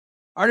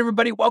All right,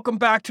 everybody, welcome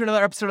back to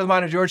another episode of the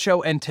Mind of George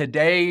Show, and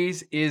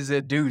today's is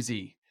a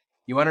doozy.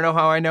 You want to know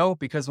how I know?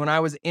 Because when I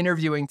was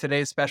interviewing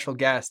today's special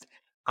guest,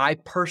 I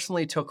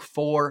personally took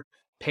 4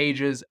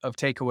 pages of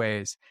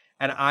takeaways,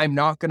 and I'm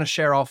not going to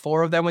share all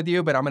 4 of them with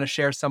you, but I'm going to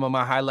share some of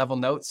my high-level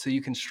notes so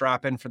you can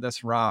strap in for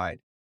this ride.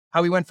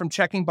 How we went from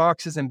checking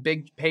boxes and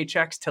big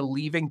paychecks to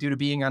leaving due to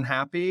being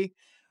unhappy.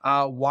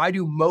 Why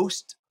do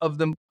most of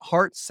the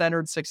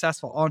heart-centered,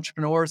 successful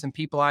entrepreneurs and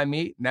people I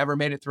meet never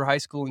made it through high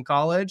school and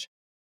college?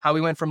 How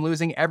we went from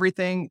losing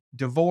everything,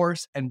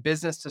 divorce and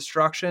business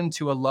destruction,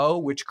 to a low,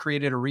 which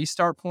created a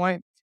restart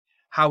point.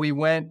 How he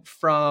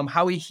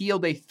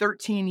healed a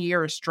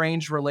 13-year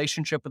estranged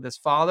relationship with his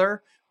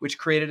father, which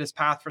created his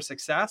path for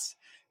success.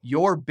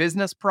 Your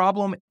business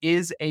problem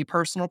is a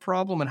personal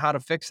problem and how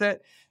to fix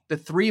it. The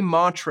 3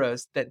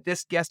 mantras that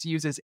this guest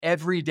uses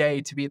every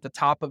day to be at the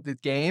top of the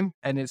game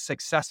and as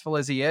successful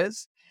as he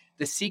is.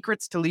 The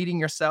secrets to leading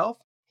yourself.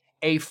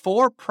 A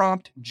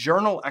 4-prompt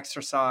journal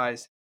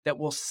exercise that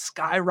will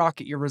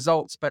skyrocket your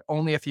results, but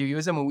only if you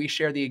use them. And we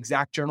share the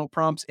exact journal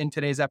prompts in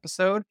today's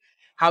episode.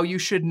 How you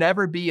should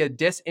never be a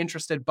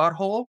disinterested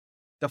butthole.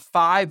 The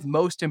 5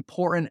 most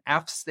important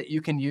F's that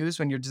you can use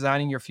when you're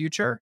designing your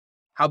future.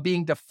 How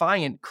being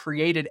defiant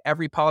created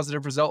every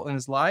positive result in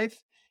his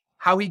life.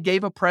 How he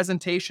gave a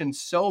presentation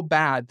so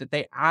bad that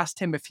they asked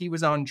him if he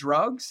was on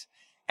drugs.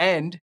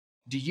 And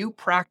do you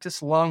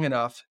practice long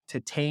enough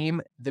to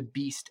tame the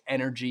beast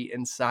energy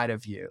inside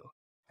of you?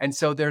 And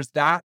so there's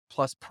that,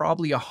 plus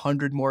probably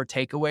 100 more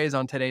takeaways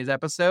on today's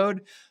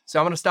episode. So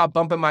I'm going to stop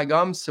bumping my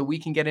gums so we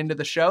can get into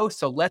the show.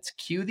 So let's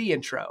cue the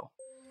intro.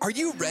 Are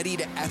you ready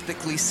to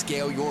ethically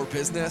scale your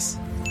business?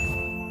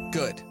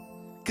 Good.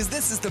 Because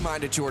this is the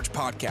Mind of George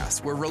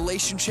podcast, where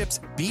relationships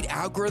beat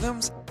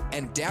algorithms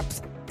and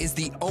depth is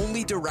the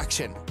only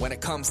direction when it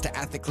comes to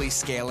ethically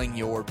scaling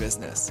your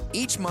business.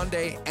 Each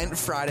Monday and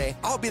Friday,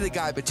 I'll be the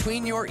guy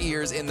between your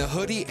ears in the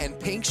hoodie and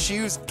pink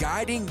shoes,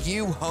 guiding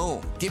you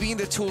home, giving you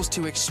the tools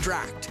to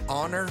extract,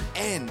 honor,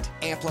 and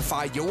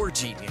amplify your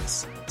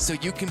genius so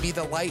you can be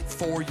the light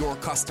for your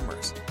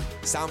customers.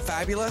 Sound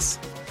fabulous?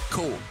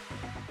 Cool.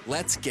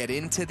 Let's get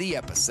into the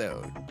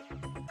episode.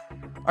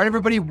 All right,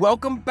 everybody,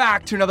 welcome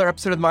back to another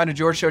episode of the Mind of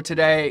George Show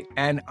today.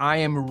 And I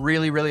am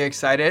really, really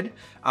excited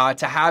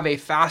to have a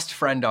fast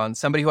friend on,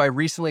 somebody who I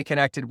recently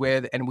connected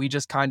with, and we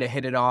just kind of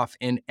hit it off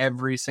in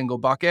every single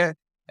bucket.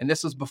 And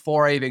this was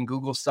before I even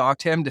Google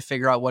stalked him to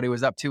figure out what he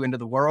was up to into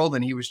the world,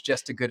 and he was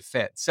just a good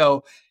fit.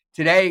 So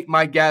today,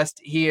 my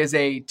guest, he is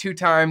a 2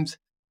 times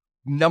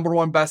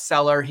 #1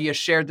 bestseller. He has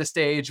shared the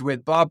stage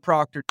with Bob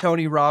Proctor,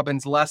 Tony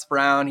Robbins, Les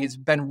Brown. He's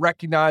been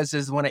recognized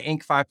as one of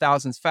Inc.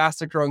 5000's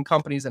fastest growing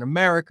companies in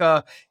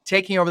America,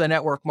 taking over the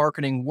network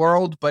marketing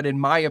world. But in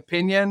my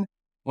opinion,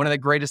 one of the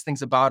greatest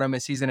things about him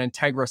is he's an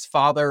integrous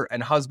father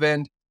and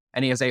husband,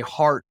 and he has a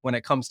heart when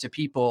it comes to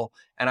people.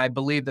 And I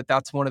believe that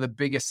that's one of the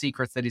biggest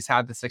secrets that he's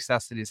had, the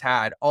success that he's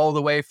had, all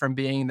the way from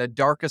being in the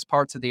darkest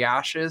parts of the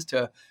ashes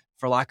to,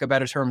 for lack of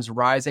better terms,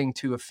 rising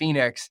to a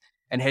phoenix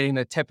and hitting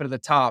the tip of the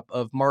top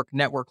of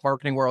network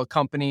marketing world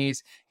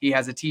companies. He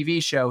has a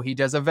TV show. He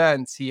does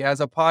events. He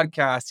has a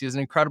podcast. He has an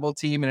incredible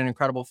team and an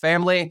incredible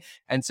family.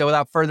 And so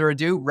without further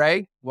ado,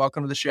 Ray,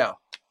 welcome to the show.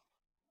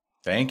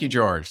 Thank you,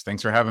 George.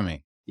 Thanks for having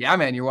me. Yeah,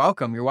 man, you're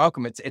welcome. You're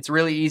welcome. It's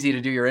really easy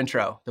to do your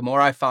intro. The more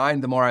I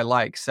find, the more I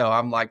like. So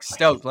I'm like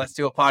stoked. Let's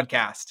do a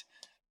podcast.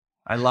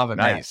 I love it,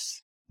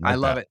 Nice. man. I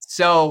love it.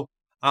 So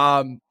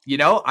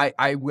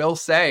I will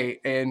say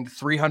in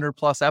 300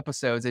 plus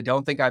episodes, I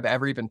don't think I've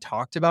ever even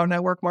talked about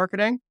network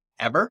marketing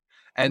ever.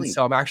 And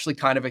so I'm actually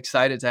kind of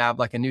excited to have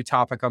like a new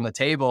topic on the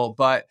table,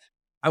 but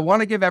I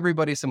want to give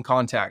everybody some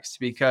context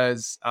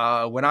because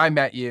when I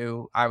met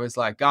you, I was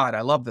like, God,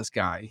 I love this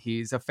guy.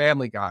 He's a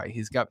family guy.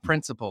 He's got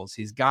principles.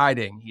 He's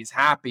guiding. He's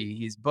happy.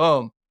 He's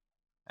boom.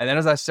 And then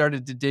as I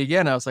started to dig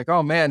in, I was like,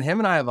 oh man, him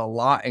and I have a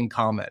lot in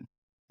common.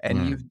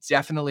 And you've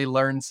definitely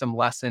learned some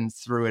lessons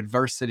through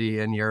adversity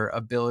and your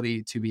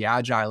ability to be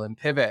agile and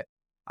pivot.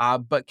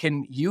 But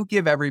can you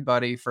give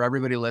for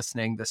everybody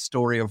listening, the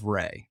story of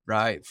Ray,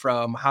 right?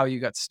 From how you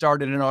got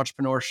started in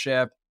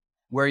entrepreneurship,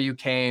 where you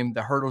came,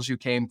 the hurdles you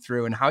came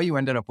through, and how you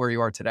ended up where you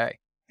are today.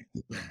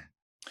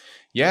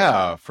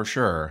 Yeah, for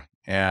sure.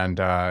 And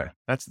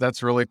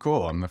that's really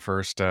cool. I'm the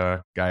first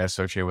guy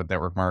associated with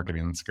network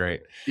marketing. That's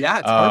great. Yeah,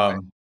 it's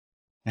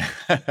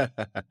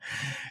perfect.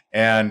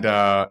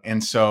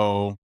 And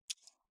so,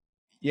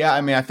 yeah,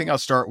 I mean, I think I'll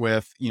start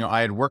with,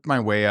 I had worked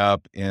my way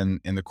up in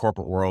the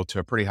corporate world to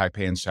a pretty high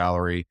paying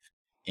salary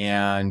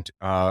and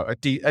a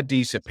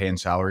decent paying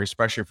salary,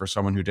 especially for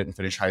someone who didn't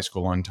finish high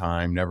school on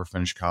time, never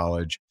finished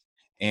college.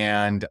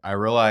 And I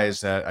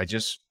realized that I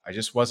just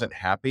wasn't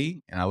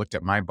happy. And I looked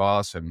at my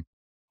boss and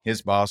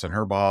his boss and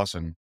her boss,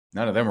 and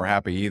none of them were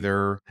happy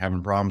either,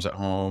 having problems at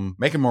home,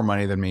 making more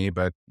money than me.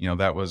 But,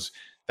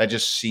 that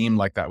just seemed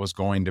like that was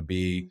going to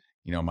be,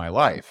 my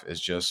life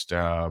is just,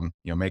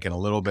 making a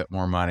little bit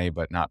more money,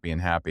 but not being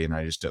happy. And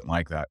I just didn't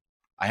like that.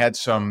 I had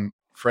some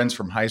friends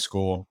from high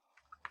school,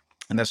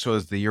 and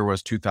the year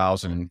was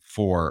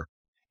 2004.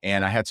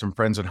 And I had some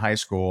friends in high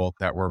school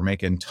that were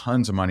making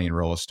tons of money in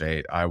real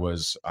estate. I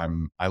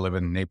live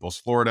in Naples,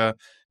 Florida,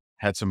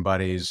 had some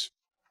buddies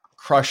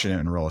crushing it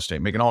in real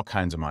estate, making all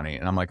kinds of money.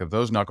 And I'm like, if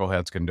those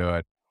knuckleheads can do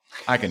it,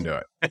 I can do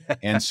it.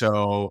 And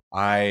so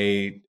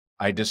I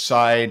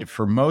decide,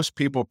 for most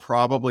people,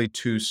 probably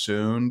too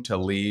soon to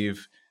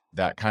leave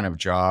that kind of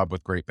job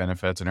with great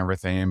benefits and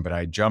everything. But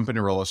I jump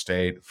into real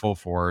estate full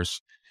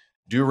force,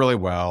 do really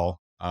well,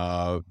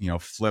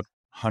 flip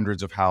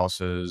hundreds of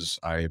houses.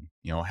 I,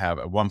 have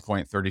at one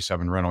point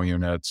 37 rental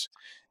units.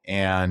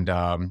 And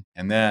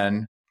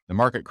then the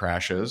market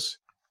crashes.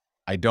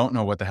 I don't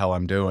know what the hell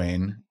I'm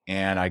doing,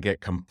 and I get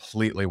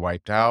completely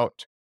wiped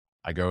out.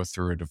 I go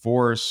through a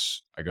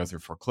divorce, I go through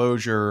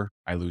foreclosure,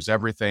 I lose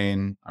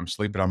everything. I'm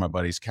sleeping on my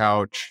buddy's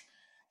couch,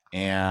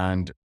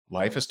 and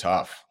life is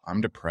tough. I'm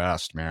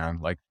depressed, man,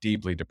 like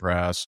deeply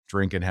depressed,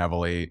 drinking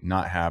heavily,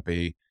 not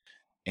happy.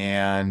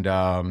 And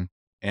a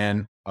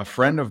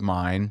friend of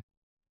mine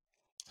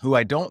who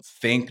I don't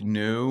think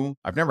knew,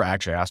 I've never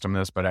actually asked him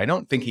this, but I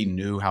don't think he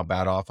knew how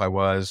bad off I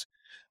was.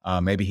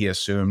 Maybe he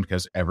assumed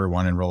because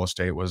everyone in real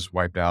estate was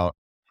wiped out.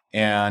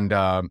 And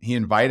he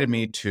invited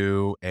me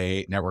to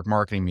a network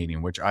marketing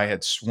meeting, which I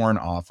had sworn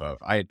off of.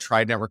 I had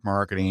tried network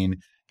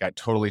marketing, got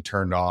totally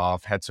turned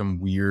off, had some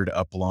weird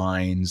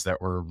uplines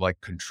that were like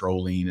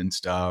controlling and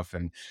stuff.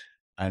 And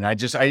I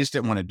just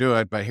didn't want to do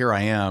it. But here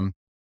I am.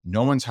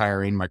 No one's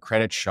hiring. My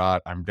credit's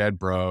shot. I'm dead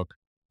broke.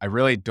 I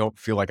really don't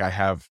feel like I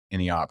have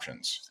any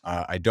options.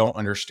 I don't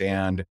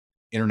understand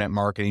internet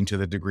marketing to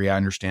the degree I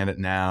understand it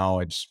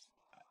now. I just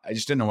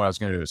didn't know what I was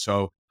going to do.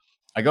 So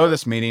I go to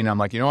this meeting. I'm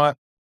like, you know what?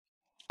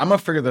 I'm going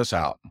to figure this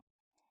out.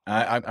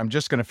 I'm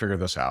just going to figure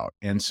this out.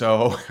 And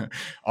so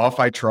off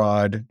I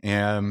trod.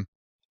 And,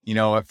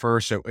 at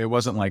first it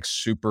wasn't like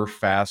super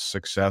fast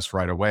success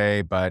right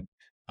away, but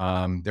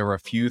there were a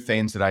few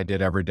things that I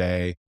did every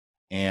day.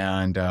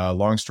 And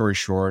long story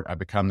short, I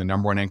become the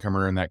number one income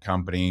earner in that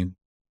company,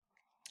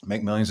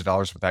 make millions of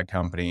dollars with that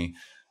company,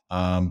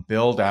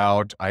 build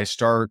out.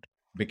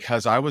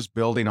 Because I was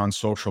building on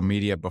social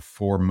media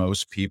before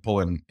most people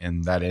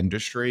in that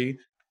industry.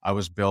 I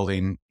was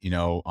building,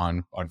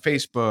 on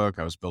Facebook,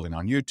 I was building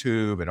on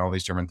YouTube and all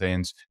these different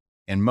things.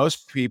 And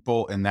most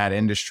people in that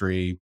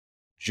industry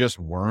just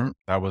weren't.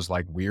 That was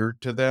like weird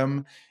to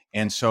them.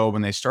 And so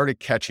when they started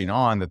catching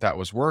on that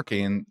was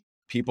working,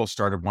 people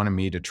started wanting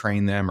me to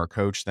train them or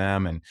coach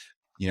them. And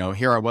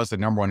here I was, the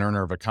number one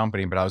earner of a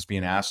company, but I was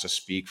being asked to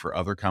speak for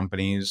other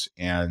companies.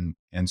 And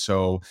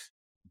so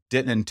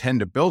didn't intend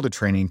to build a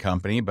training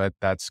company, but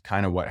that's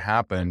kind of what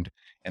happened.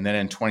 And then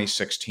in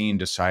 2016,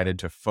 decided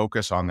to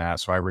focus on that.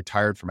 So I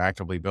retired from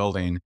actively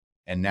building.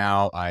 And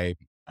now I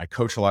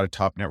coach a lot of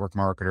top network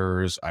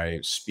marketers. I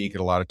speak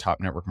at a lot of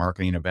top network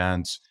marketing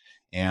events.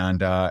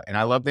 And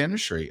I love the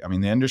industry. I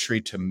mean, the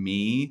industry to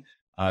me,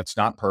 it's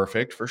not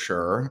perfect for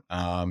sure.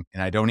 And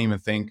I don't even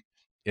think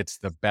it's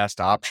the best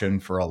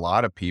option for a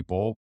lot of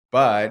people,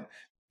 but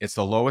it's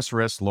the lowest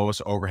risk,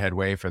 lowest overhead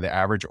way for the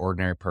average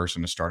ordinary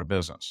person to start a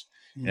business.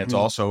 And it's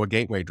also a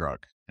gateway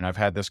drug. And I've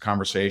had this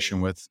conversation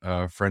with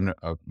a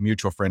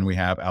mutual friend we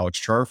have, Alex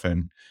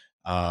Charfin,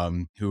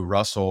 who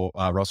Russell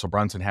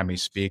Brunson had me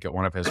speak at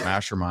one of his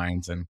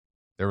masterminds. And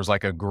there was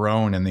like a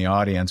groan in the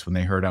audience when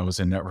they heard I was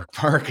in network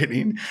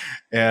marketing.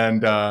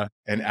 And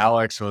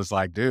Alex was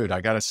like, dude,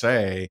 I got to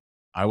say,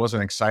 I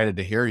wasn't excited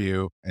to hear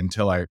you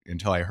until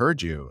I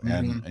heard you.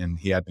 And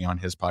he had me on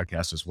his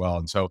podcast as well.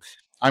 And so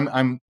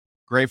I'm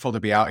grateful to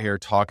be out here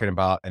talking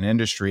about an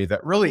industry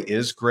that really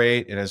is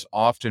great. It is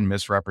often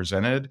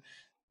misrepresented,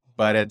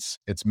 but it's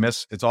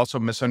also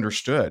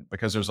misunderstood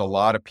because there's a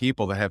lot of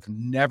people that have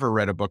never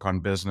read a book on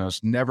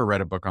business, never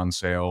read a book on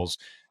sales,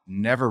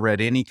 never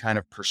read any kind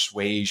of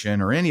persuasion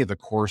or any of the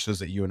courses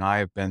that you and I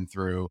have been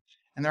through.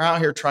 And they're out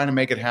here trying to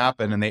make it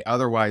happen, and they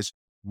otherwise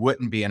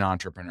wouldn't be an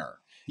entrepreneur.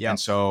 Yeah. And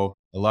so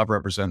I love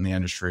representing the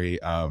industry,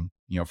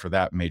 for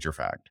that major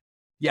fact.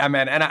 Yeah,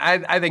 man. And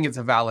I think it's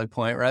a valid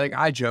point, right? Like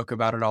I joke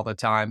about it all the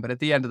time, but at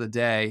the end of the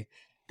day,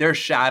 there's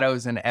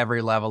shadows in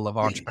every level of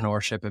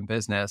entrepreneurship and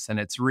business. And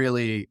it's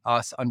really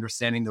us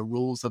understanding the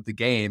rules of the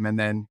game and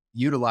then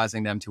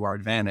utilizing them to our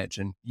advantage.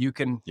 And you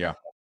can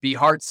be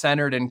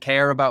heart-centered and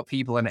care about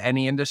people in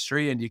any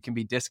industry, and you can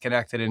be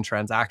disconnected and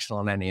transactional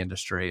in any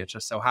industry. It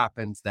just so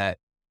happens that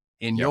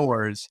in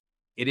yours,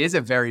 it is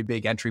a very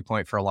big entry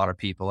point for a lot of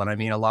people. And I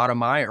mean, a lot of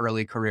my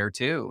early career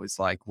too is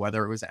like,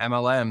 whether it was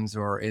MLMs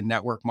or in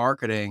network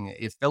marketing,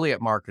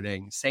 affiliate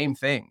marketing, same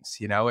things,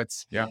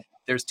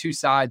 there's two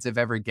sides of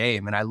every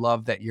game. And I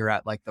love that you're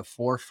at like the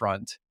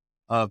forefront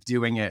of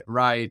doing it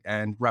right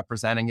and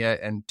representing it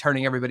and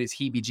turning everybody's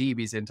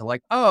heebie-jeebies into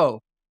like, oh,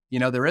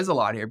 there is a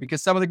lot here,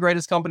 because some of the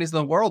greatest companies in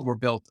the world were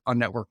built on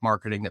network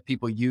marketing that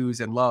people use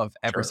and love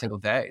every single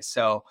day.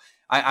 So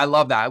I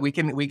love that. We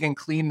can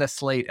clean the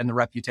slate and the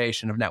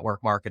reputation of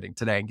network marketing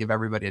today and give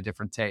everybody a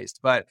different taste.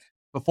 But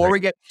before we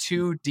get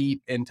too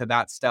deep into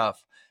that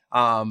stuff,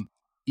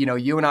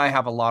 you and I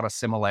have a lot of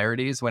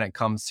similarities when it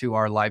comes to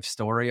our life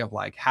story of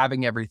like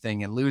having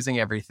everything and losing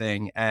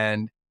everything.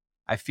 And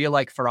I feel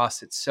like for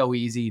us, it's so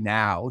easy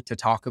now to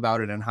talk about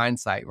it in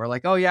hindsight. We're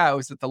like, oh, yeah, I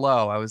was at the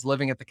low. I was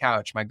living at the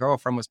couch. My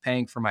girlfriend was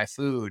paying for my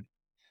food.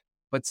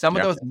 But some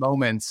of Yeah. those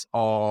moments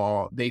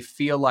are, they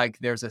feel like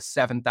there's a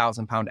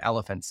 7,000 pound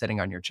elephant sitting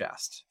on your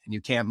chest and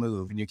you can't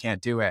move and you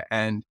can't do it.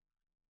 And,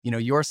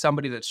 you're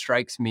somebody that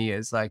strikes me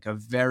as like a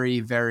very,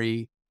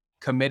 very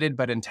committed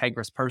but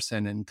integrous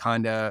person. And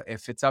kind of,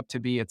 if it's up to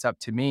be, it's up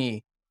to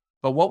me.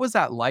 But what was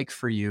that like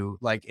for you,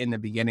 like in the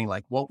beginning?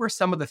 Like, what were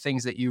some of the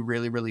things that you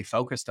really, really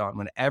focused on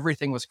when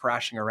everything was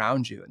crashing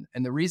around you?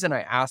 And the reason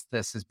I ask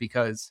this is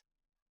because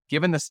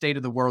given the state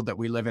of the world that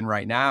we live in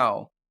right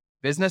now,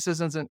 business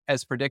isn't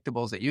as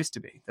predictable as it used to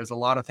be. There's a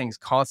lot of things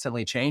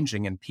constantly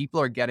changing, and people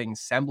are getting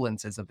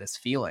semblances of this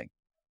feeling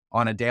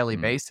on a daily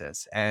Mm.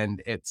 basis.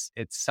 And it's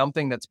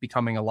something that's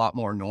becoming a lot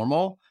more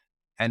normal.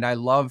 And I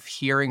love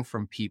hearing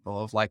from people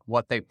of like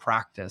what they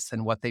practice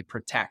and what they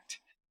protect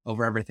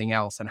over everything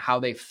else and how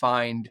they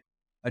find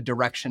a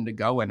direction to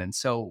go in. And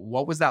so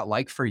what was that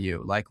like for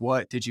you? Like,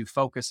 what did you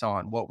focus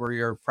on? What were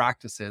your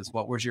practices?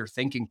 What was your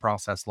thinking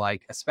process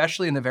like,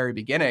 especially in the very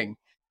beginning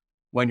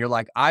when you're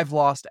like, I've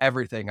lost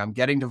everything. I'm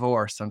getting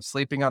divorced. I'm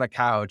sleeping on a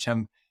couch.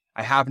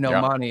 I have no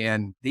Yeah. money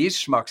and these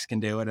schmucks can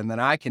do it and then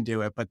I can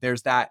do it. But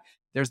there's that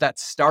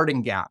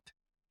starting gap.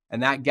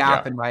 And that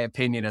gap, Yeah. in my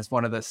opinion, is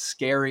one of the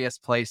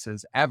scariest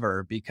places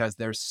ever because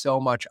there's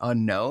so much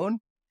unknown.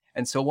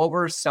 And so what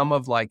were some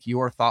of like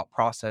your thought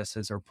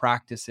processes or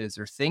practices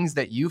or things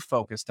that you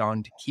focused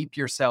on to keep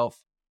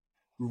yourself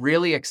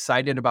really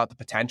excited about the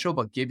potential,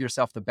 but give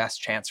yourself the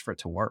best chance for it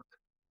to work?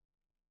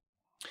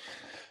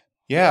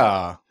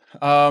 Yeah.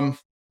 Um,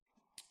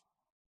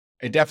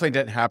 it definitely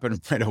didn't happen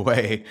right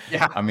away.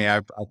 Yeah. I mean, I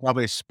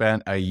probably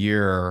spent a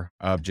year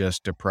of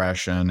just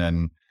depression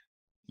and,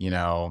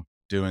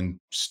 doing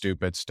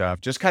stupid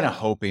stuff, just kind of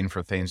hoping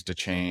for things to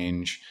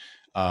change,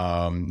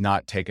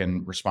 not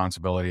taking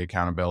responsibility,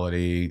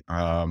 accountability.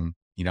 I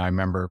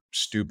remember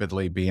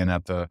stupidly being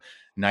at the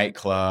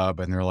nightclub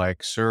and they're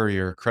like, "Sir,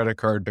 your credit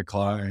card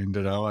declined."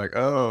 And I'm like,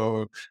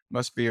 "Oh,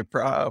 must be a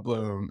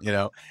problem," and,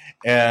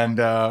 and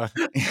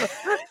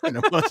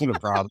it wasn't a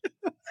problem.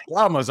 The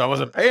problem was I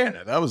wasn't paying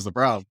it. That was the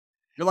problem.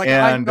 You're like,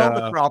 I And, know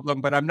the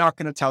problem, but I'm not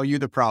going to tell you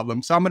the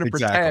problem. So I'm going to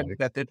pretend exactly.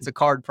 that it's a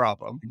card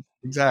problem.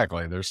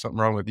 Exactly. There's something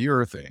wrong with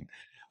your thing.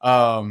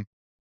 Um,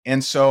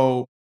 and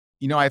so,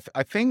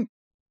 I think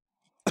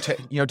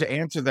to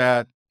answer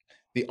that,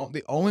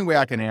 the only way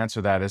I can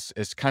answer that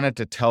is kind of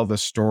to tell the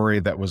story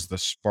that was the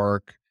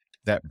spark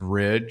that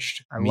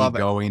bridged I me love it.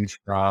 going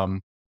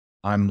from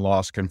I'm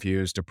lost,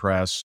 confused,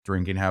 depressed,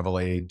 drinking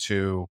heavily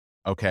to,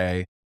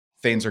 okay,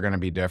 things are going to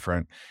be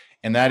different.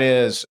 And that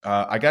is,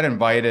 I got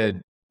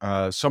invited,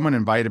 someone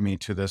invited me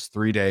to this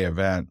 3-day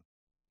event,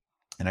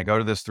 and I go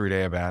to this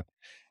 3-day event,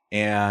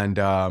 and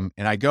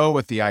I go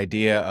with the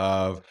idea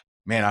of,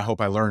 man, I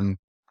hope I learn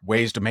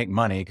ways to make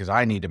money because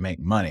I need to make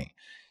money.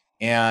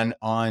 And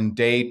on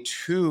day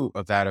 2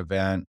 of that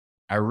event,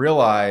 I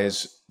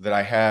realized that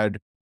I had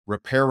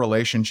repair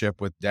relationship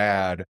with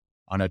dad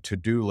on a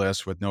to-do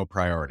list with no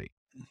priority,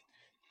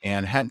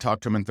 and hadn't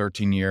talked to him in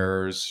 13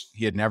 years.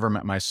 He had never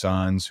met my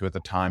sons, who at the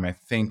time I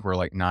think were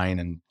like 9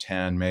 and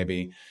 10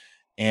 maybe.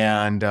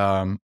 And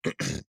and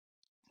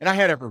I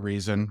had every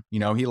reason. He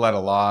let a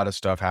lot of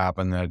stuff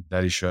happen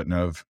that he shouldn't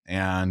have.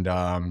 And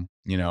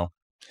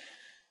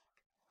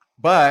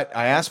but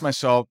I asked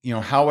myself,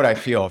 how would I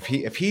feel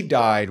if he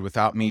died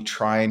without me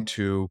trying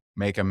to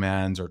make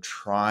amends or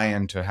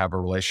trying to have a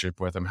relationship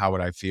with him? How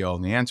would I feel?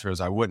 And the answer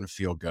is I wouldn't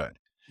feel good.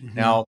 Mhm.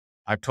 Now,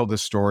 I've told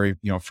this story,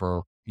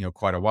 for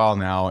quite a while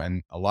now,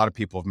 and a lot of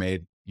people have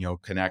made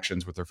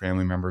connections with their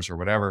family members or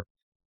whatever.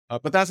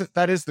 But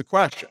that is the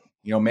question.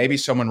 Maybe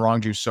someone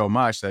wronged you so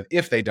much that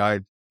if they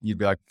died, you'd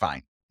be like,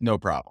 fine, no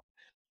problem.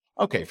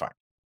 Okay, fine.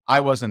 I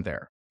wasn't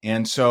there.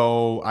 And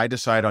so I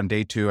decided on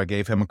day 2, I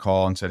gave him a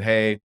call and said,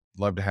 "Hey,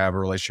 love to have a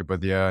relationship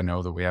with you. I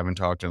know that we haven't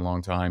talked in a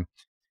long time."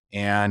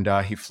 And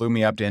he flew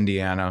me up to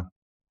Indiana,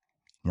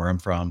 where I'm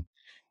from.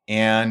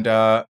 And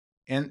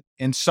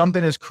and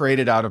something is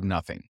created out of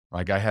nothing.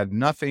 Like I had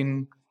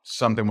nothing,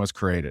 something was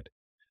created.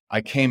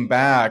 I came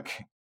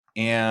back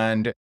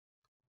and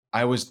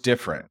I was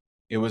different.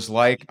 It was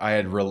like I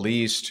had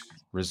released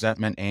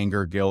resentment,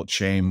 anger, guilt,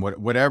 shame,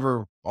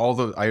 whatever,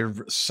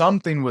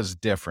 something was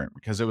different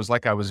because it was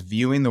like I was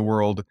viewing the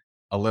world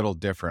a little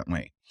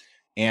differently.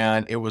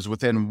 And it was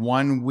within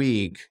 1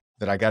 week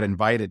that I got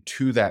invited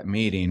to that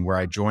meeting where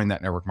I joined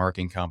that network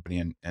marketing company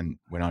and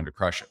went on to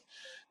crush it.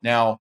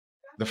 Now,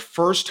 the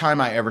first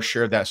time I ever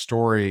shared that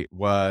story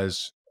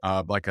was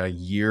like a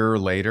year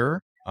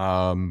later.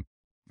 Yeah,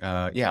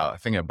 I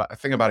think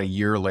about a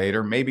year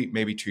later,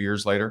 maybe 2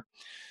 years later,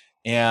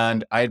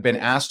 and I had been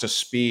asked to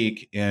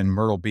speak in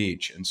Myrtle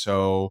Beach. And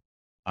so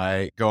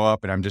I go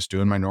up and I'm just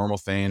doing my normal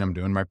thing. I'm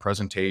doing my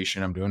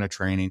presentation, I'm doing a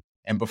training.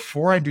 And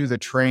before I do the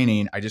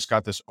training, I just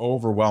got this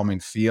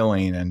overwhelming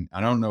feeling. And I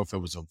don't know if it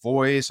was a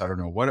voice, I don't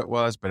know what it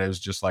was, but it was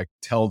just like,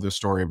 tell the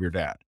story of your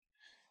dad,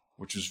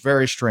 which was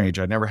very strange.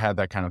 I never had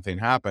that kind of thing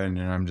happen.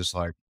 And I'm just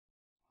like,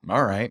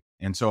 all right.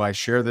 And so I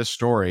share this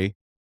story,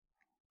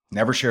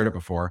 never shared it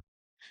before.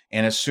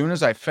 And as soon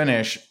as I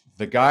finish,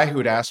 the guy who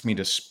had asked me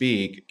to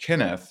speak,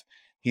 Kenneth,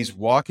 he's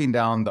walking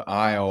down the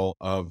aisle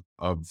of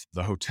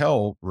the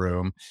hotel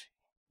room,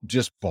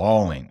 just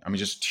bawling. I mean,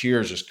 just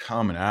tears just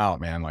coming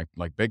out, man,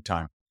 like big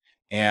time.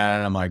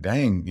 And I'm like,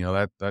 dang,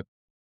 that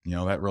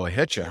really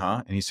hit you,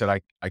 huh? And he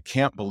said, I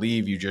can't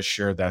believe you just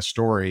shared that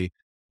story.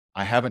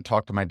 I haven't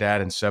talked to my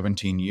dad in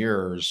 17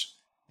 years,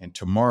 and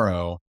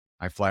tomorrow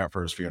I fly out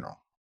for his funeral.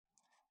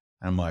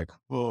 And I'm like,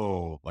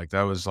 whoa, like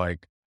that was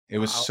like, it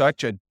was Wow.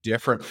 such a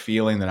different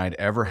feeling than I'd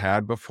ever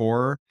had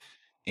before.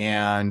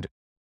 And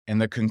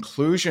the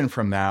conclusion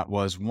from that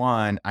was,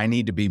 one, I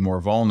need to be more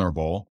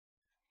vulnerable.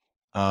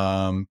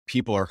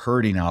 People are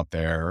hurting out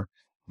there.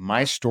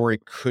 My story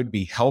could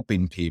be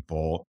helping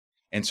people.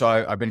 And so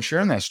I've been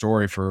sharing that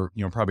story for,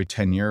 probably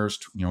 10 years,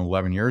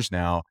 11 years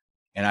now.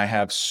 And I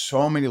have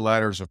so many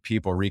letters of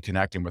people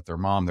reconnecting with their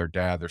mom, their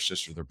dad, their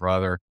sister, their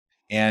brother,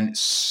 and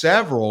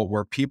several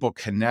where people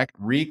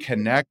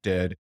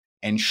reconnected.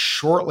 And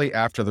shortly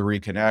after the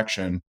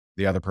reconnection,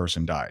 the other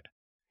person died.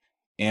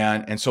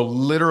 And so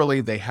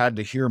literally they had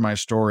to hear my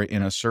story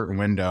in a certain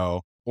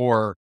window,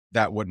 or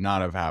that would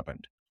not have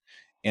happened.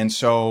 And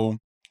so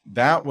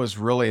that was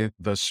really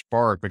the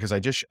spark, because I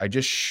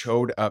just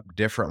showed up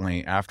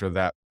differently after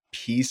that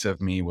piece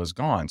of me was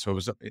gone. So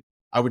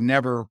I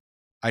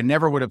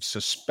never would have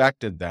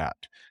suspected that.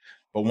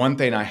 But one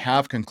thing I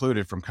have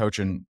concluded from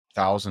coaching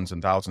thousands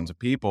and thousands of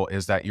people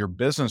is that your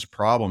business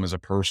problem is a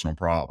personal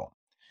problem.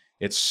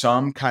 It's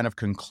some kind of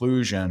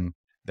conclusion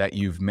that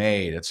you've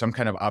made. It's some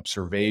kind of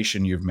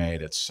observation you've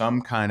made. It's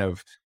some kind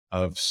of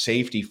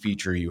safety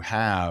feature you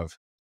have.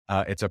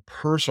 It's a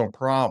personal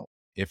problem.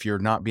 If you're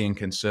not being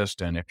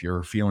consistent, if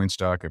you're feeling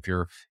stuck, if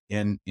you're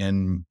in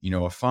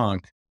a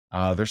funk,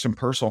 there's some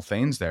personal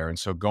things there. And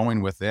so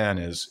going within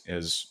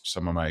is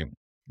some of my,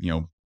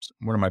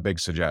 one of my big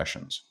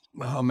suggestions.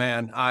 Oh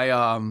man,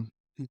 I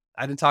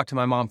didn't talk to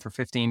my mom for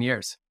 15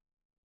 years.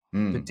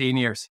 Mm, 15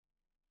 years.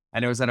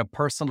 And it was at a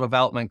personal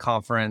development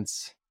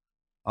conference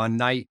on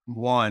night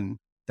one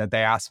that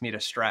they asked me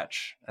to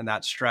stretch. And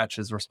that stretch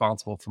is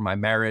responsible for my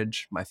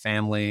marriage, my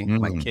family,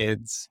 my mm,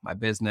 kids, my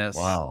business,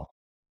 wow.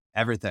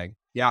 everything.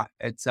 Yeah.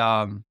 It's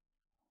Mm,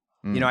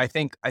 I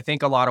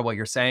think a lot of what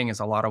you're saying is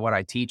a lot of what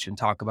I teach and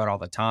talk about all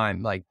the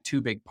time. Like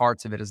two big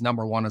parts of it is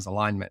number one is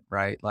alignment,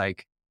 right?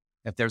 Like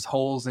if there's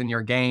holes in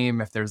your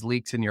game, if there's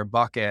leaks in your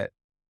bucket,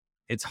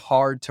 it's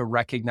hard to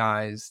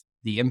recognize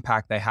the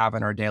impact they have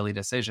in our daily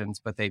decisions,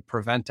 but they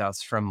prevent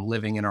us from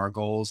living in our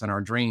goals and our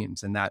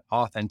dreams. And that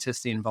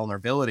authenticity and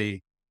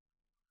vulnerability,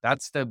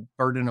 that's the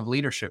burden of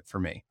leadership for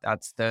me.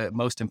 That's the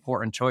most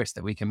important choice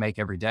that we can make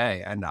every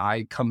day. And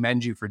I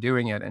commend you for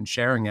doing it and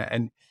sharing it.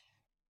 And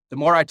the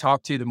more I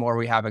talk to you, the more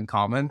we have in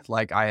common.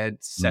 Like I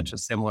had such mm, a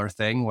similar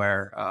thing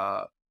where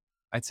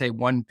I'd say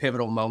one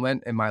pivotal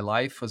moment in my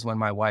life was when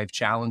my wife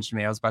challenged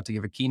me. I was about to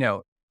give a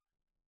keynote.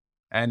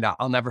 And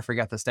I'll never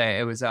forget this day.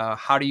 It was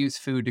how to use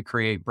food to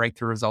create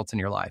breakthrough results in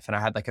your life. And I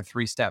had like a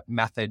 3-step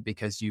method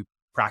because you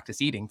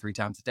practice eating 3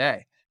 times a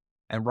day.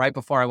 And right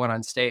before I went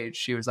on stage,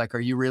 she was like, "Are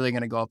you really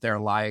going to go up there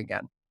and lie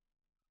again?"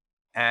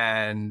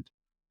 And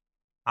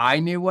I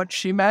knew what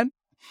she meant.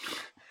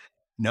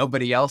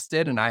 Nobody else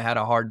did. And I had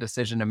a hard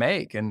decision to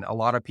make. And a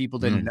lot of people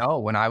didn't mm, know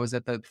when I was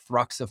at the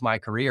crux of my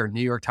career,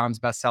 New York Times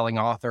bestselling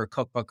author,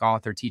 cookbook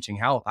author, teaching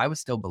health, I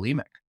was still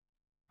bulimic.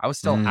 I was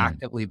still mm,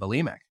 actively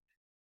bulimic.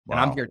 And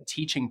I'm wow. here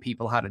teaching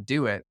people how to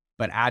do it,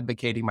 but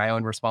advocating my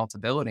own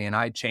responsibility. And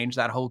I changed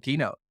that whole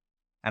keynote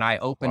and I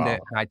opened it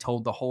Wow. and I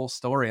told the whole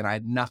story and I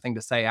had nothing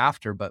to say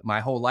after, but my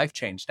whole life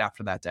changed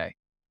after that day.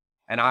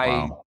 And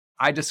Wow.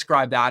 I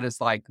describe that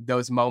as like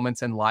those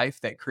moments in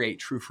life that create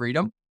true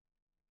freedom.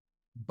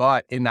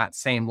 But in that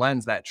same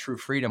lens, that true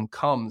freedom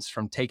comes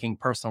from taking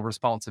personal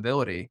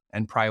responsibility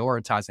and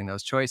prioritizing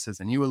those choices.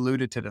 And you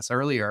alluded to this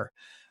earlier.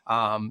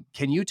 Can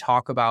you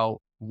talk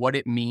about what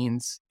it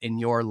means in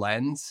your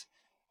lens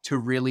to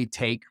really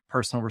take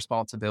personal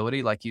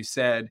responsibility? Like you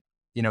said,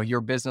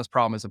 your business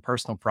problem is a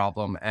personal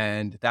problem.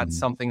 And that's Mm,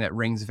 something that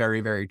rings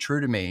very, very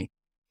true to me.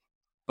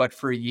 But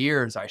for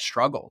years, I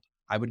struggled.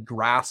 I would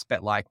grasp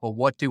at like, well,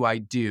 what do I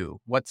do?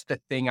 What's the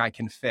thing I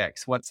can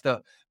fix? What's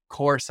the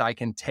course I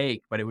can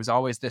take? But it was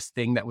always this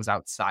thing that was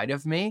outside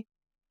of me.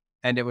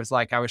 And it was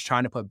like I was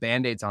trying to put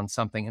band-aids on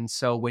something. And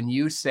so when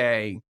you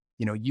say,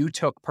 you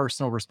took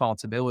personal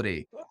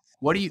responsibility,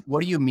 what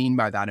do you mean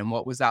by that? And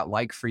what was that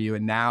like for you?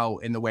 And now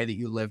in the way that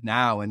you live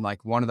now and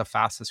like one of the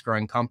fastest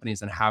growing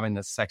companies and having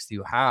the success that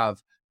you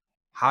have,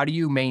 how do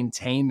you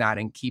maintain that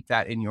and keep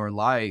that in your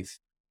life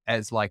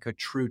as like a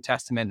true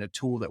testament, a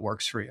tool that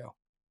works for you?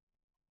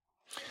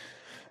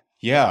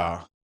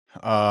 yeah.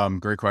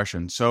 Great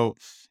question. So,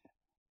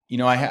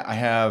 I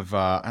have,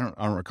 I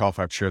don't recall if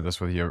I've shared this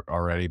with you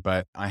already,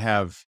 but I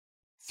have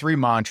 3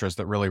 mantras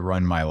that really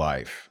run my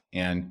life,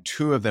 and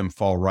 2 of them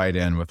fall right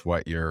in with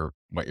what you're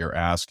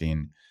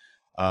asking.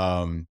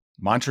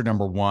 Mantra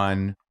number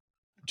 1,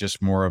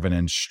 just more of an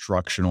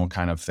instructional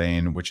kind of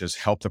thing, which is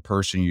help the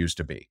person you used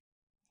to be,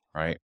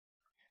 right?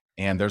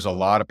 And there's a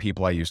lot of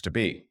people I used to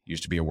be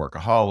a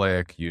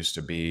workaholic, used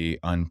to be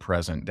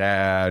unpresent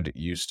dad,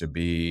 used to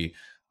be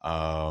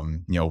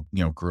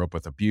Grew up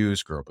with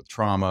abuse, grew up with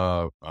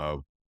trauma,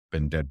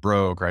 been dead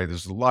broke, right?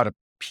 There's a lot of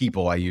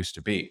people I used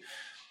to be.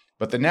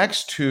 But the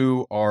next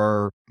two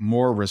are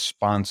more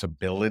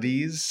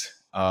responsibilities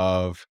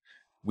of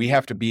we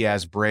have to be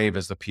as brave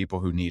as the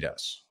people who need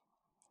us.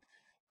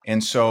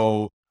 And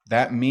so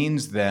that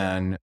means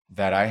then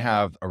that I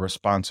have a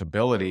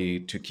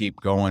responsibility to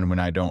keep going when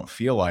I don't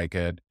feel like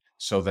it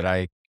so that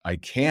I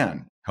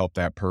can help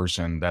that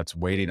person that's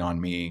waiting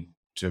on me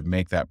to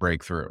make that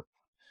breakthrough.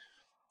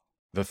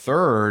 The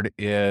third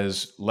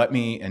is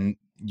and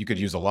you could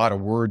use a lot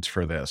of words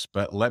for this,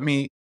 but let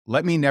me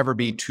never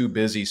be too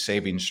busy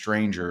saving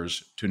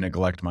strangers to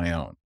neglect my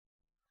own.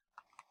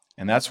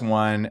 And that's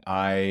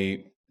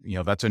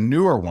that's a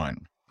newer one.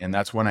 And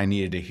that's one I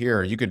needed to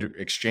hear. You could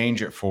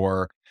exchange it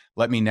for,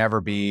 let me never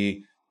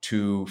be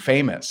too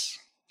famous.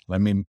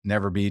 Let me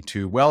never be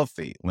too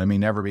wealthy. Let me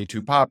never be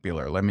too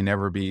popular. Let me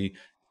never be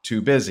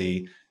too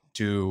busy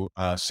to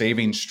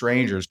saving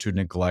strangers to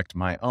neglect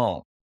my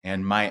own.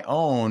 And my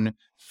own,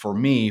 for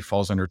me,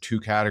 falls under two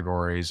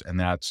categories, and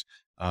that's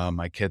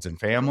my kids and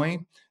family,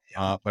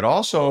 but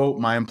also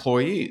my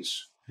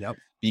employees. Yep.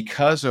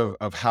 Because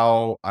of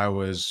how I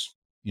was,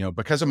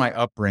 because of my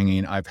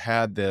upbringing, I've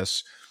had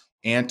this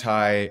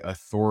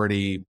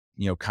anti-authority,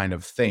 kind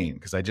of thing,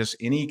 because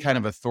any kind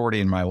of authority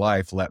in my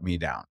life let me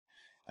down.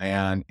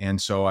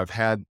 And so I've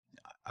had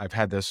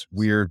this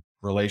weird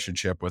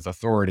relationship with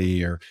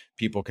authority, or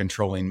people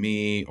controlling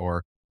me,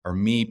 or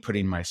me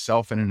putting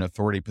myself in an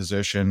authority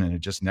position, and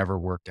it just never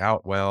worked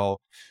out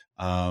well.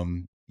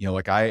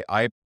 Like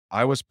I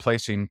was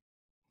placing,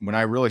 when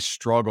I really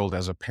struggled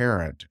as a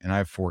parent, and I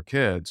have 4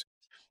 kids,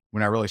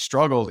 when I really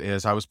struggled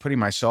is I was putting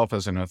myself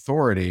as an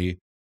authority,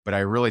 but I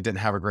really didn't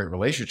have a great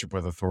relationship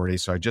with authority.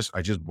 So I just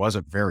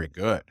wasn't very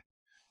good.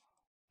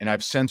 And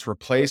I've since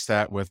replaced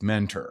that with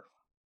mentor.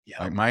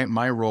 Yeah. Like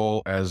my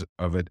role as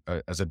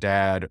a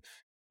dad,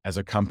 as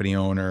a company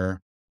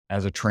owner,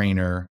 as a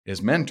trainer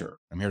is mentor.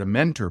 I'm here to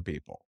mentor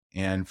people.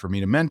 And for me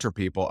to mentor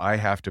people, I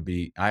have to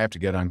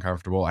get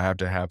uncomfortable. I have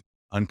to have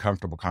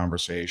uncomfortable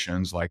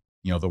conversations like,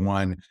 the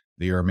one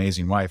that your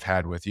amazing wife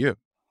had with you.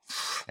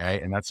 Okay.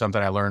 And that's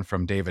something I learned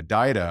from David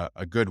Dida.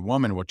 A good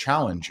woman will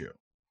challenge you.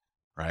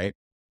 Right.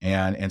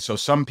 And so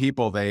some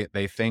people, they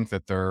think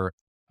that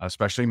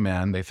especially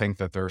men, they think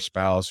that their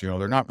spouse,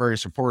 they're not very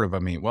supportive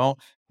of me. Well,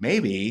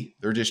 maybe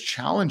they're just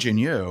challenging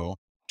you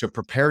to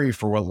prepare you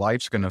for what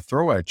life's going to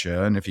throw at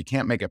you. And if you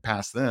can't make it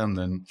past them,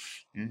 then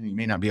you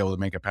may not be able to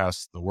make it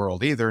past the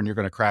world either. And you're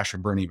going to crash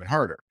and burn even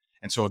harder.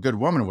 And so a good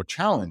woman would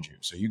challenge you.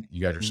 So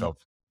you got yourself,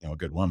 a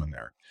good woman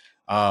there.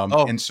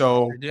 And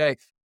so, every day.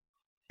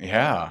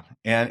 yeah.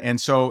 And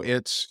so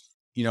it's,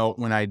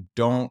 when I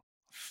don't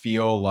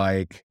feel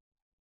like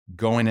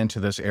going into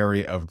this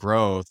area of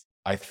growth,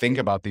 I think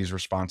about these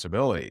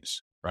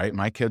responsibilities, right?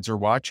 My kids are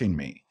watching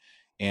me.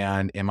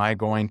 And am I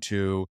going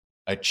to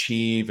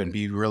achieve and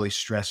be really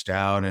stressed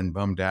out and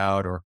bummed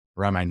out, or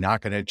am I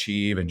not going to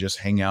achieve and just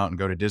hang out and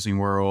go to Disney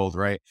World,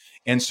 right?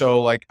 And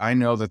so like, I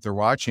know that they're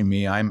watching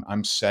me.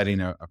 I'm setting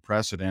a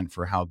precedent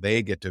for how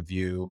they get to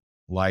view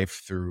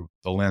life through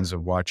the lens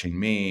of watching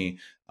me,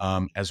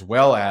 as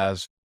well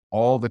as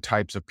all the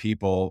types of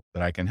people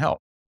that I can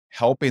help.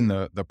 Helping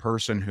the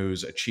person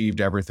who's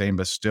achieved everything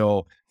but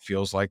still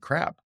feels like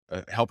crap.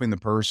 Helping the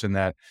person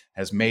that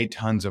has made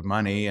tons of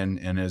money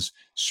and is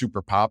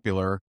super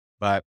popular,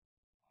 but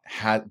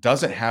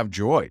doesn't have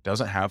joy,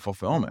 doesn't have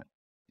fulfillment.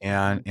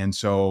 And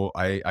so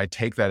I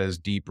take that as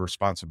deep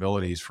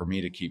responsibilities for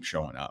me to keep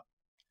showing up.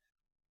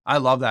 I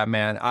love that,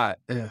 man.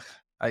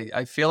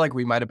 I feel like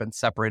we might have been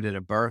separated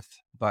at birth,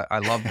 but I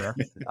love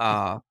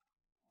this.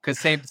 Because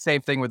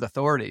same thing with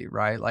authority,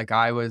 right? Like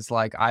I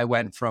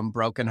went from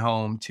broken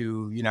home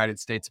to United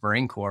States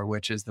Marine Corps,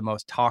 which is the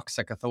most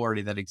toxic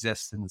authority that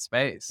exists in the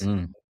space.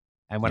 And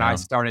when I Yeah.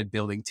 started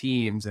building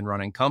teams and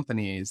running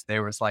companies,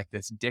 there was like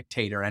this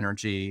dictator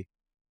energy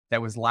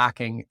that was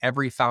lacking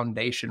every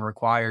foundation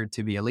required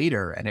to be a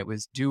leader. And it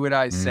was do what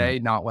I say,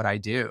 not what I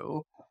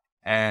do.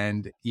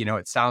 And,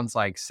 it sounds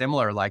like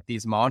similar, like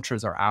these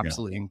mantras are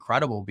absolutely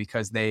incredible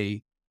because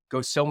they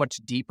go so much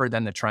deeper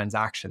than the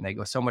transaction. They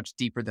go so much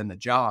deeper than the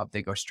job.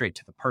 They go straight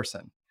to the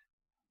person.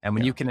 And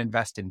when you can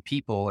invest in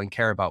people and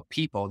care about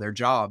people, their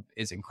job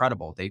is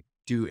incredible. They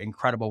do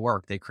incredible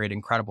work. They create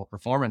incredible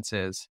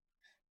performances.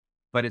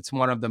 But it's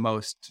one of the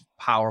most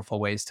powerful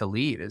ways to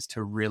lead is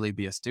to really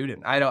be a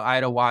student. I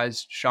had a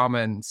wise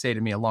shaman say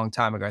to me a long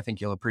time ago, I think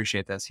you'll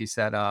appreciate this. He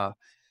said, a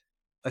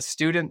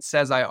student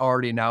says, I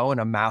already know, and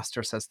a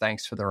master says,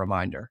 thanks for the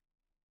reminder.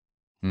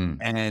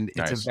 And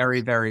it's a Nice. very,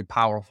 very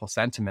powerful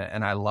sentiment.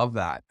 And I love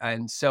that.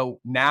 And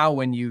so now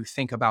when you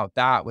think about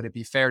that, would it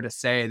be fair to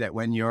say that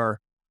when you're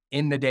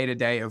in the day to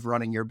day of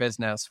running your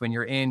business, when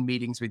you're in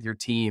meetings with your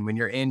team, when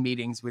you're in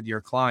meetings with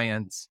your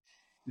clients,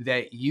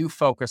 that you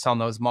focus on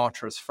those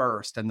mantras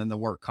first and then the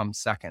work comes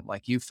second?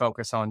 Like you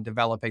focus on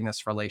developing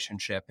this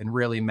relationship and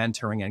really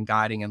mentoring and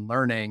guiding and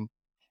learning.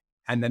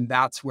 And then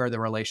that's where the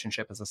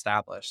relationship is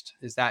established.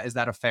 Is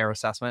that a fair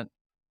assessment?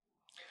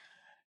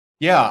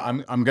 Yeah,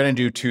 I'm going to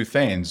do two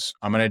things.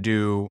 I'm going to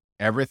do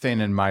everything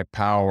in my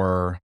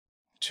power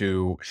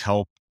to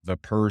help the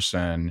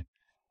person,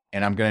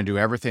 and I'm going to do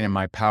everything in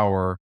my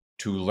power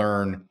to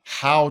learn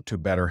how to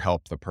better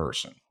help the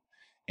person.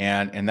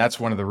 And that's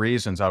one of the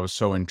reasons I was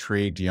so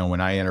intrigued,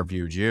 when I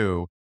interviewed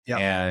you Yep.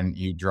 and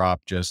you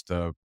dropped just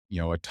the,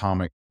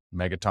 atomic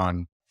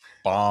megaton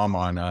bomb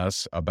on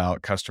us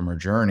about customer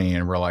journey.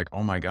 And we're like,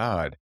 oh my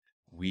God,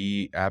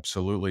 we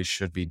absolutely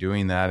should be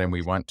doing that. And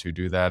we want to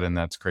do that. And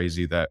that's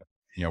crazy that,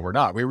 we're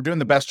not. We were doing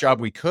the best job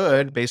we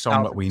could based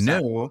on what we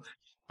 1000%. knew,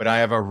 but I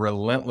have a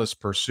relentless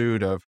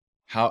pursuit of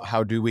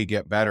how do we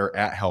get better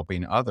at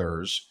helping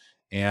others.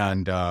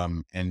 And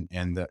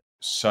that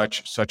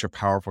such a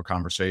powerful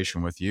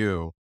conversation with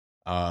you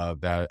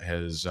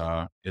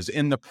that is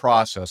in the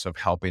process of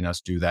helping us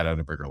do that at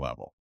a bigger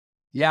level.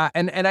 Yeah,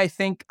 and I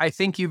think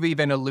you've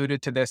even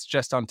alluded to this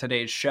just on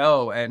today's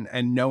show,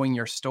 and knowing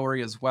your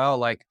story as well.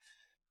 Like,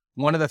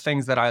 one of the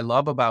things that I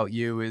love about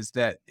you is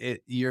that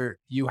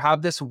you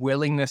have this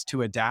willingness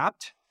to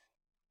adapt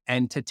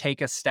and to take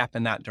a step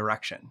in that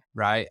direction,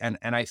 right? And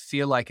I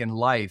feel like in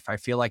life, I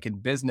feel like in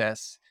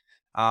business,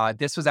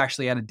 this was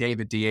actually at a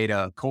David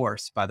Dieta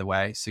course, by the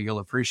way, so you'll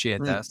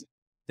appreciate Mm. this.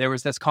 There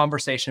was this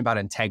conversation about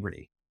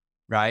integrity,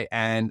 right?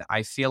 And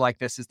I feel like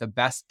this is the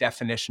best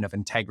definition of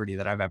integrity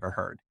that I've ever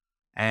heard.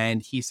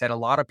 And he said a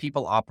lot of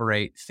people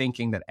operate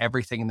thinking that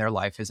everything in their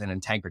life is in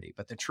integrity,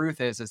 but the truth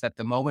is that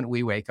the moment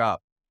we wake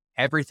up,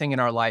 everything in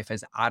our life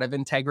is out of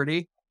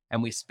integrity,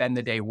 and we spend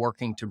the day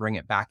working to bring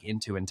it back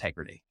into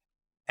integrity.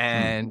 Mm.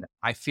 And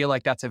I feel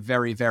like that's a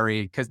very,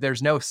 very, because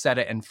there's no set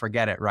it and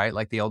forget it, right?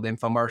 Like the old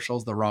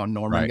infomercials, the Ron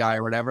Norman Right. guy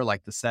or whatever,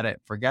 like the set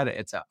it, forget it.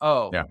 It's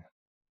Yeah.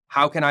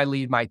 how can I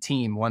lead my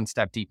team one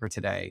step deeper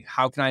today?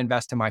 How can I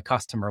invest in my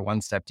customer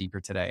one step deeper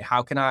today?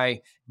 How can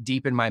I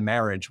deepen my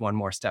marriage one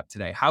more step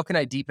today? How can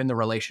I deepen the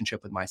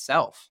relationship with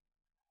myself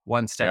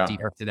one step Yeah.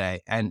 deeper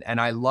today? And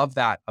I love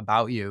that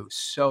about you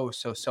so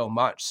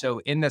much. So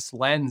in this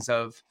lens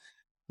of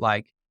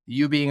like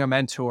you being a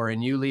mentor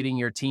and you leading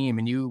your team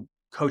and you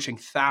coaching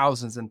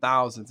thousands and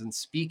thousands and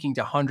speaking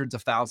to hundreds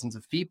of thousands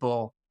of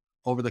people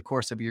over the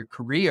course of your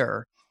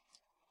career,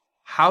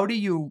 how do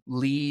you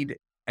lead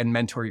and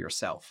mentor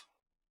yourself?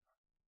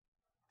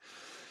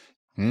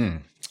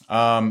 Mm.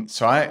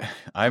 So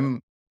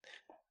I'm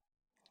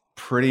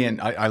pretty,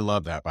 and I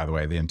love that, by the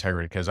way, the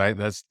integrity, because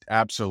that's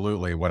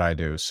absolutely what I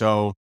do.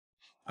 So,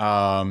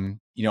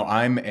 I'm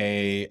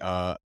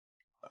a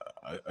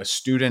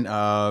student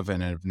of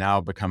and have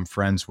now become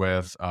friends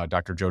with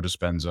Dr. Joe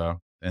Dispenza.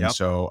 And Yep.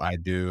 so I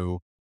do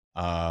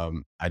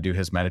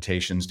his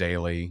meditations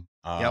daily.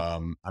 Yep.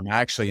 I'm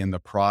actually in the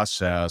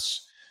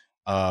process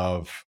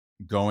of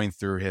going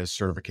through his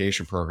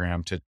certification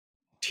program to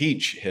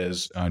teach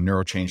his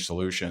neurochange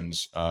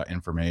solutions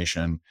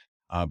information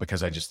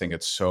because I just think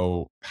it's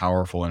so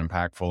powerful and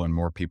impactful, and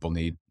more people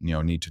need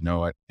to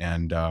know it.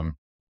 And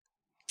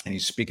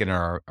he's speaking at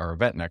our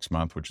event next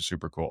month, which is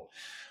super cool.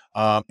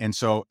 And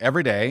so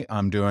every day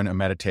I'm doing a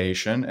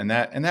meditation, and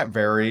that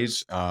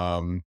varies.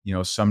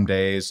 Some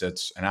days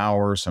it's an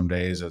hour, some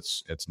days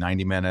it's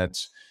 90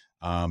 minutes.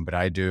 But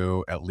I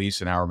do at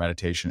least an hour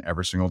meditation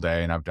every single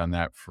day, and I've done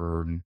that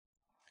for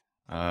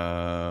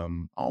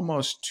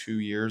almost 2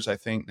 years, I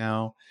think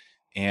now.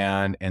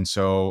 And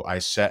so I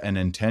set an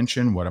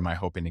intention. What am I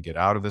hoping to get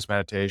out of this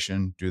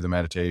meditation? Do the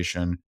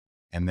meditation,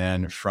 and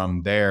then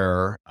from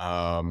there,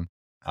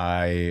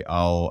 I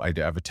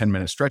have a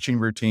 10-minute stretching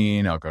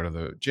routine. I'll go to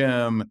the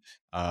gym,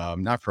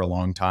 not for a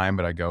long time,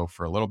 but I go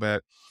for a little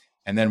bit.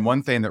 And then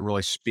one thing that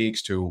really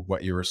speaks to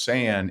what you were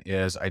saying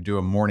is I do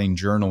a morning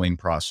journaling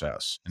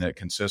process, and it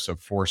consists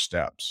of 4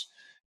 steps.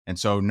 And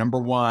so number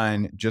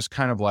one, just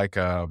kind of like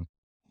how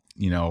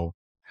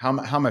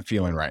am I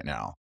feeling right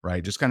now?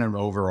 Right. Just kind of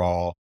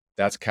overall,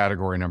 that's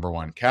category number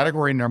one.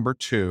 Category number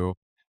two,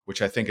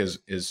 which I think is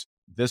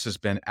this has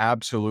been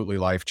absolutely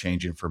life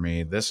changing for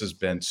me. This has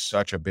been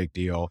such a big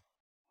deal.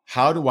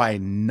 How do I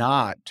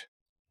not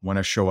want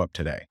to show up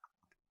today?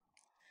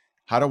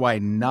 How do I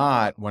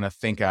not want to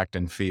think, act,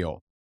 and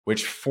feel?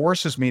 Which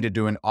forces me to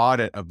do an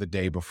audit of the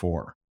day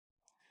before.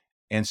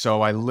 And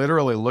so I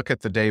literally look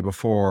at the day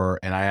before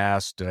and I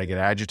ask, did I get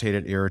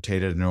agitated,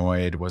 irritated,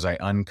 annoyed? Was I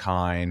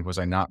unkind? Was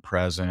I not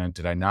present?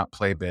 Did I not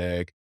play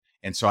big?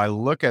 And so I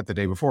look at the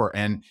day before,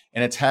 and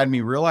it's had me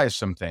realize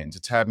some things.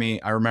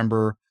 I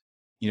remember,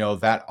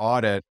 that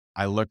audit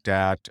I looked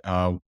at,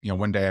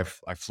 one day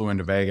I flew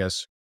into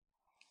Vegas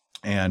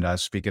and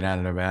speaking at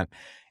an event,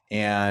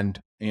 and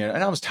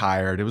I was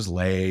tired. It was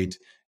late,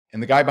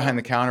 and the guy behind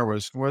the counter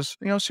was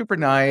super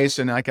nice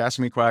and like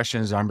asking me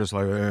questions. I'm just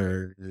like,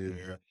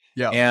 yeah.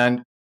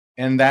 Yeah.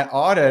 And that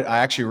audit, I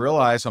actually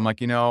realized, I'm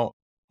like,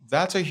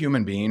 that's a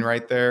human being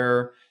right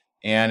there,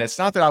 and it's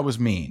not that I was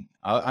mean.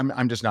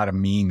 I'm just not a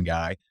mean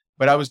guy,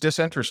 but I was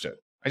disinterested.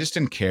 I just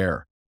didn't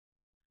care.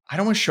 I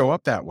don't want to show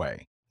up that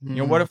way.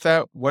 What if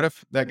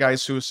that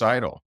guy's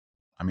suicidal?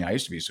 I mean, I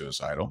used to be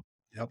suicidal.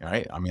 Yep.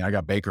 Right. I mean, I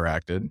got Baker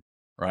acted.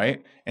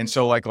 Right. And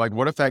so like,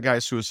 what if that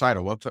guy's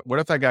suicidal? What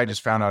if that guy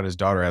just found out his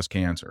daughter has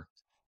cancer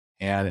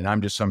and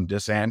I'm just some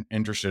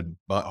disinterested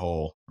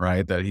butthole,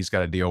 right, that he's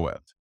got to deal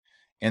with.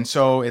 And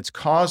so it's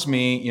caused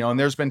me, and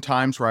there's been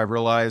times where I've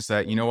realized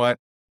that, you know what,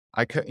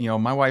 I could,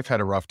 my wife had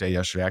a rough day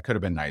yesterday. I could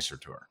have been nicer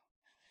to her.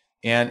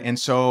 And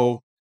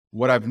so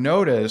what I've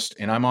noticed,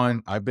 and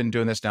I've been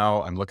doing this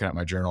now, I'm looking at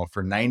my journal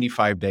for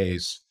 95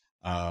 days.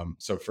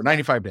 So for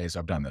 95 days,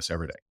 I've done this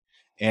every day.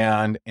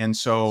 And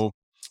so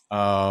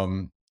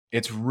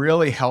it's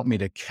really helped me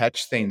to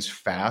catch things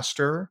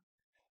faster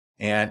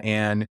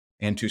and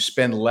to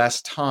spend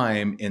less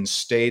time in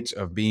states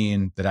of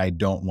being that I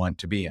don't want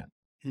to be in.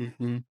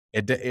 Mm-hmm.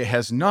 It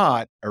has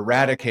not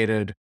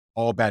eradicated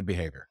all bad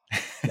behavior.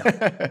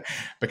 Yeah.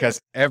 Because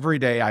every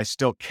day I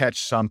still catch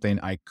something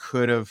I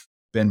could have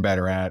been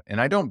better at. And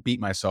I don't beat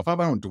myself up.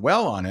 I don't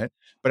dwell on it,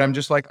 but I'm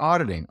just like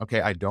auditing.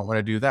 Okay, I don't want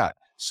to do that.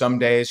 Some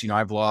days,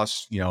 I've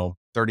lost,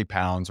 30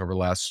 pounds over the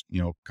last,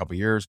 couple of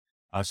years.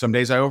 Some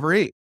days I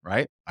overeat,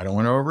 right? I don't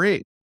want to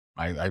overeat.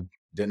 I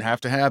didn't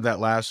have to have that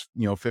last,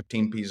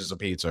 15 pieces of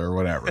pizza or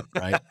whatever,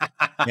 right?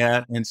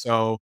 And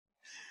so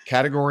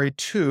category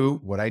 2,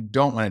 what I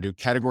don't want to do.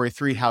 Category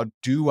 3, how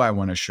do I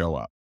want to show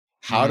up?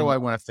 How do I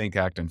want to think,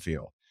 act, and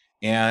feel?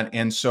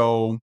 And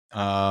so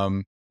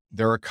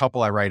there are a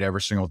couple I write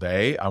every single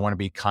day. I want to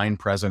be kind,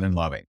 present, and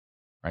loving,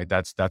 right?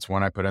 That's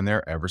one I put in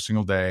there every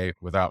single day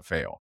without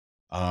fail.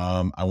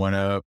 I want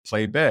to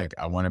play big.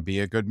 I want to be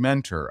a good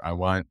mentor. I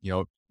want,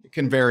 it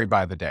can vary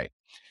by the day.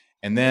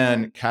 And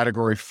then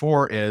category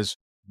 4 is,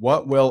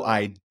 what will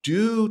I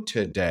do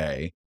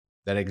today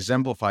that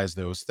exemplifies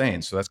those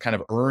things? So that's kind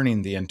of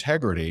earning the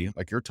integrity,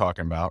 like you're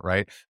talking about,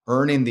 right?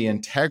 Earning the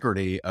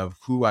integrity of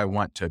who I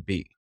want to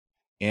be.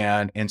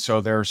 And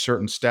so there are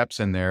certain steps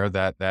in there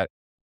that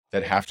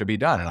have to be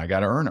done, and I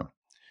got to earn them.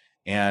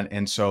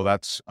 And so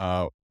that's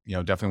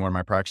definitely one of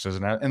my practices.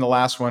 And the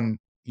last one,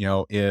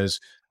 is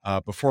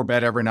before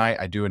bed every night,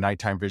 I do a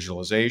nighttime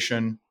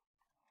visualization.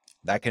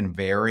 That can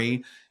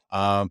vary.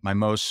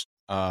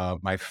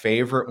 My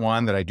favorite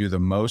one that I do the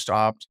most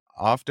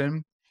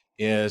often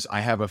is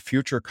I have a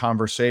future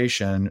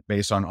conversation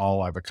based on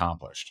all I've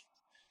accomplished,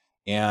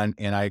 and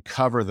I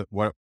cover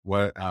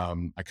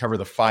I cover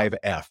the 5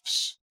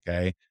 F's.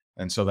 Okay,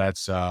 and so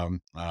that's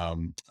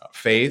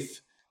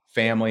faith,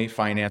 family,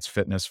 finance,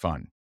 fitness,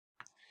 fun.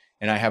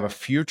 And I have a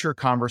future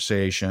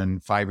conversation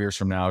 5 years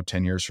from now,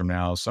 10 years from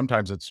now.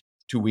 Sometimes it's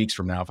 2 weeks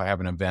from now if I have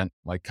an event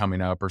like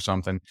coming up or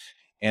something.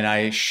 And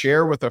I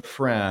share with a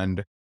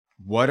friend,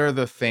 what are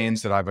the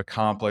things that I've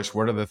accomplished?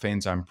 What are the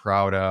things I'm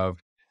proud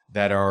of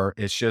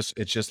it's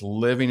just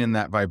living in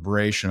that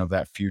vibration of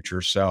that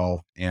future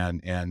self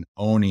and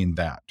owning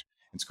that.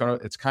 It's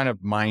kind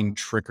of mind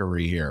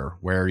trickery here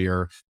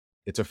where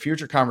it's a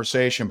future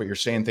conversation, but you're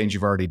saying things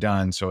you've already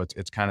done. So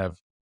it's kind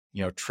of,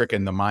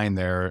 tricking the mind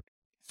there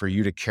for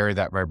you to carry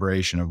that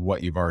vibration of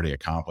what you've already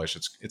accomplished.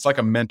 It's like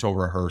a mental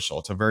rehearsal.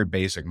 It's a very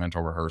basic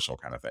mental rehearsal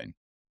kind of thing.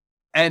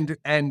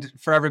 And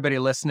for everybody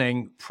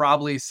listening,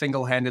 probably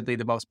single-handedly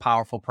the most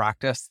powerful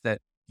practice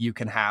that you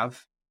can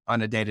have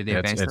on a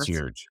day-to-day basis. It's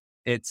huge.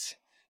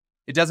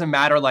 It doesn't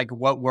matter like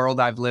what world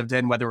I've lived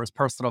in, whether it was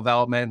personal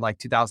development, like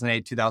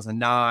 2008,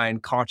 2009,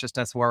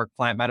 consciousness work,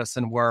 plant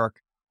medicine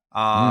work,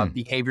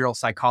 behavioral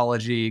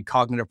psychology,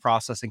 cognitive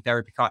processing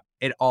therapy.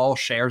 It all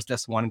shares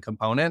this one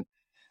component.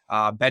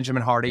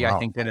 Benjamin Hardy, wow, I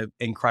think, did an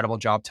incredible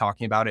job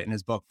talking about it in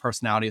his book,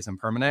 Personality is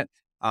Impermanent.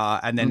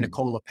 And then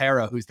Nicole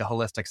LePera, who's the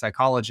holistic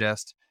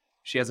psychologist,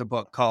 she has a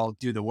book called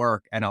Do the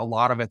Work. And a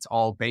lot of it's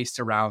all based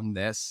around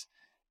this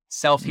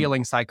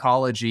self-healing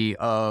psychology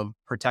of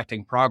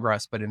protecting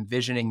progress, but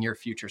envisioning your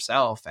future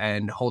self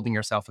and holding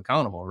yourself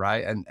accountable,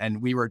 right?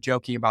 And we were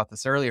joking about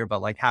this earlier,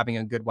 but like having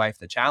a good wife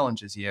that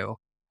challenges you,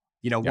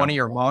 one of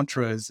your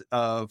mantras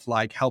of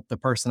like, help the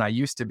person I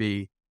used to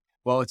be.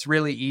 Well, it's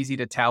really easy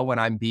to tell when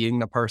I'm being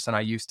the person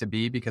I used to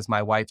be because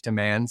my wife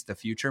demands the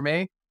future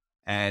me.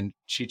 And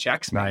she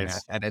checks me,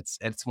 nice. And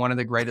it's one of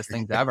the greatest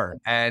things ever.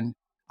 And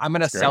I'm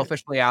going to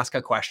selfishly ask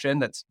a question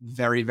that's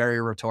very,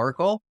 very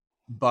rhetorical,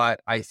 but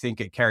I think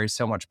it carries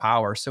so much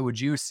power. So would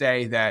you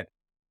say that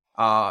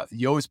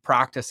those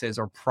practices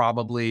are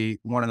probably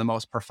one of the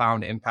most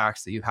profound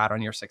impacts that you've had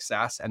on your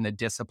success and the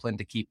discipline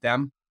to keep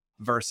them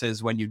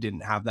versus when you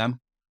didn't have them?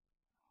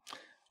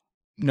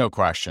 No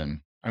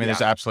question. I mean,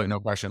 there's absolutely no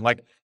question.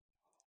 Like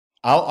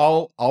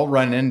I'll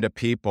run into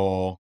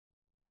people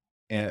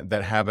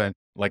that haven't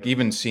like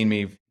even seen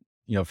me,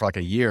 for like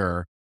a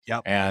year.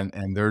 Yep.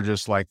 And they're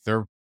just like,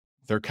 they're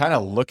kind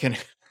of looking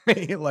at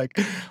me like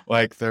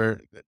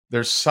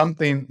there's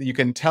something, you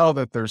can tell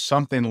that there's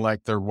something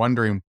like they're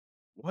wondering,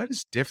 what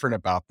is different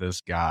about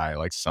this guy?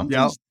 Like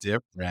something's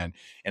different.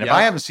 And if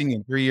I haven't seen you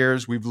in 3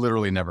 years, we've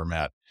literally never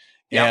met.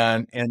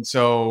 And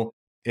so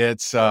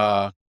it's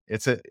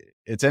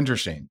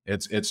interesting.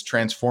 It's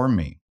transformed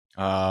me.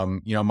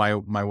 My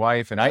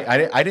wife and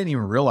I didn't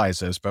even realize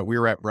this, but we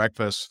were at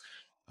breakfast,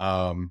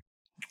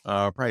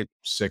 probably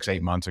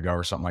 6-8 months ago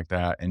or something like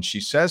that. And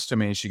she says to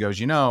me, she goes,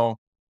 you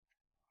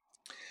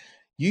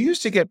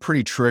used to get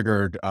pretty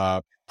triggered,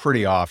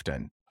 pretty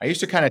often. I used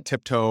to kind of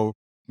tiptoe,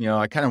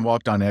 I kind of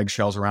walked on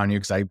eggshells around you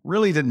because I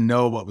really didn't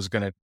know what was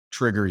going to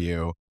trigger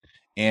you.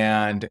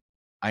 And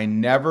I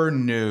never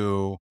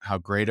knew how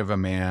great of a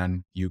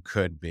man you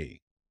could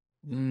be.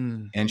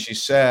 Mm. And she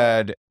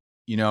said,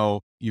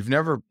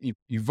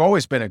 you've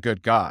always been a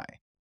good guy,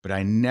 but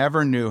I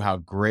never knew how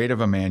great of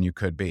a man you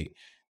could be.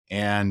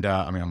 And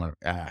I mean, I'm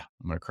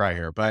gonna cry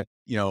here, but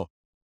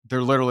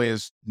there literally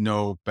is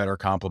no better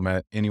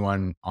compliment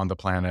anyone on the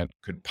planet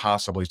could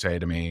possibly say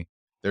to me.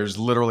 There's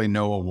literally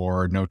no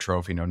award, no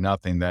trophy, no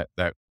nothing that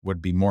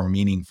would be more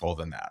meaningful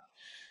than that.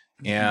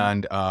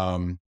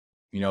 Mhm.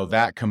 And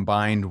that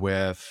combined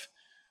with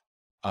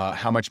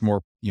how much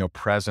more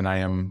present I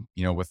am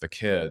with the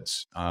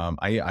kids.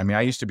 I mean,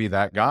 I used to be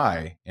that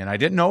guy, and I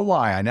didn't know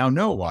why. I now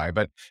know why,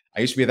 but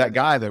I used to be that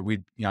guy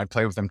that I'd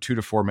play with them 2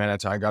 to 4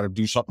 minutes. I got to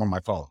do something on my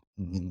phone,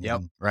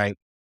 Yep. right,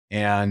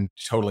 and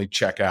totally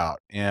check out.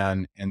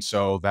 And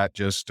so that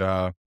just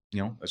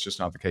that's just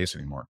not the case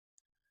anymore.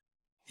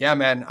 Yeah,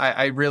 man.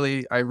 I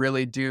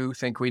really do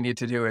think we need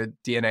to do a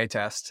DNA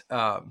test.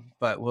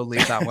 But we'll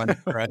leave that one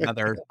for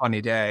another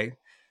funny day.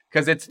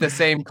 Because it's the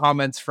same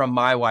comments from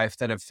my wife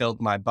that have filled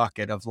my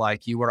bucket of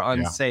like, you were Yeah.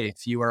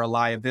 unsafe, you were a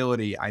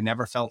liability. I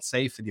never felt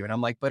safe with you. And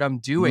I'm like, but I'm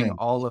doing Mm.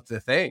 all of the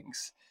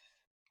things.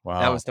 That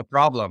Wow. was the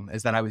problem,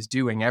 is that I was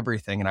doing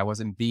everything and I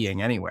wasn't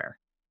being anywhere.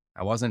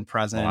 I wasn't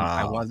present.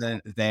 I Wow.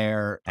 wasn't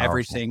there. Powerful.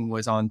 Everything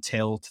was on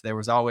tilt. There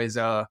was always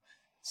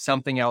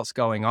something else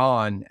going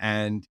on.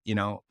 And,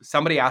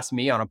 somebody asked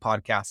me on a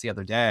podcast the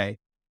other day,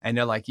 and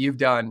they're like, you've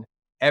done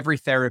every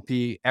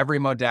therapy, every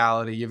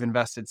modality, you've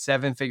invested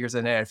 7 figures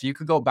in it. If you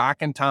could go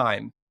back in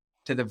time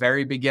to the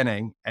very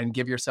beginning and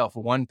give yourself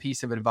one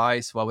piece of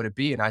advice, what would it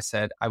be? And I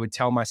said, I would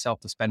tell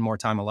myself to spend more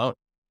time alone,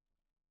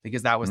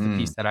 because that was the Mm.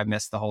 piece that I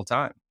missed the whole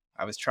time.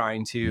 I was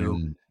trying to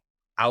Mm.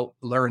 out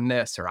learn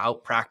this or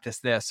out practice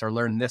this or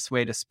learn this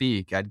way to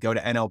speak. I'd go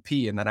to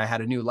NLP and then I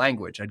had a new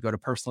language. I'd go to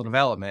personal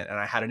development and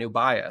I had a new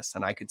bias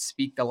and I could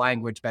speak the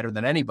language better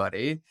than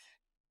anybody.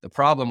 The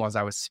problem was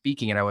I was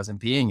speaking it, I wasn't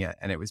being it.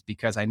 And it was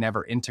because I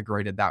never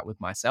integrated that with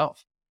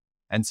myself.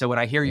 And so when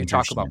I hear you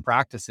talk about Interesting.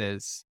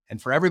 practices,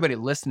 and for everybody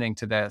listening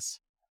to this,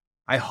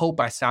 I hope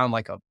I sound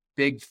like a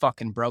big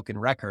fucking broken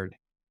record,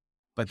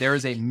 but there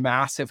is a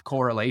massive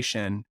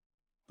correlation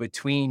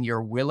between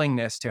your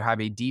willingness to have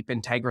a deep,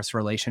 integrous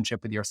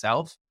relationship with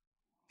yourself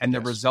and the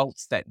Yes.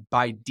 results that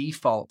by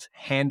default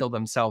handle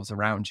themselves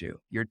around you.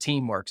 Your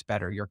team works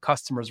better, your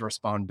customers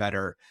respond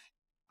better.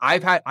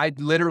 I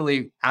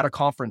literally at a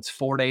conference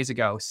 4 days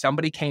ago,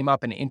 somebody came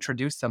up and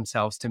introduced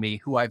themselves to me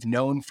who I've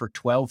known for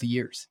 12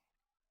 years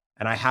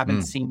and I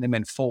haven't Mm. seen them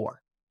in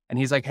 4. And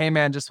he's like, hey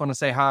man, just want to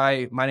say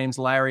hi. My name's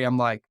Larry. I'm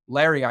like,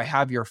 Larry, I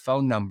have your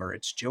phone number.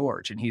 It's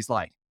George. And he's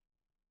like,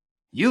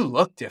 you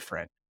look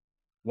different.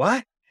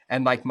 What?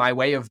 And like my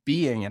way of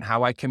being and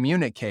how I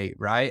communicate,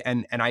 right?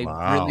 And I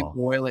really Wow.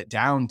 boil it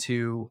down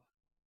to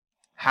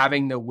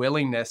having the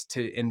willingness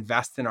to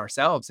invest in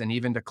ourselves. And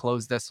even to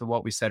close this with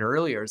what we said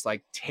earlier is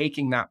like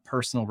taking that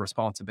personal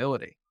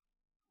responsibility,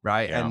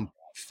 right? Yeah. And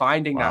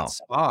finding that Wow.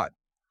 spot.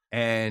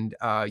 And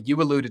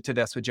you alluded to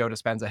this with Joe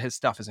Dispenza. His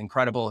stuff is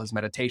incredible. His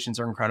meditations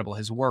are incredible.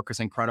 His work is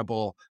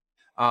incredible.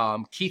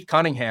 Keith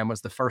Cunningham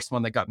was the first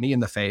one that got me in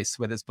the face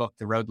with his book,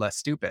 The Road Less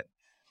Stupid.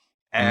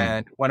 Mm.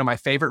 And one of my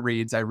favorite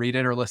reads, I read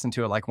it or listen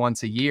to it like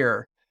once a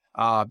year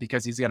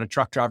because he's got a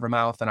truck driver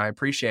mouth and I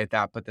appreciate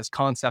that. But this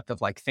concept of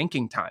like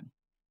thinking time,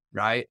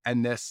 right?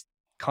 And this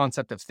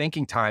concept of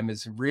thinking time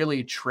is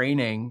really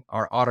training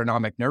our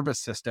autonomic nervous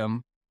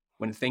system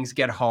when things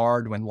get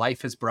hard, when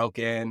life is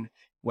broken,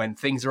 when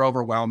things are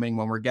overwhelming,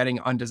 when we're getting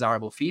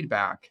undesirable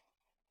feedback,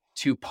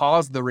 to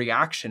pause the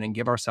reaction and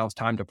give ourselves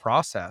time to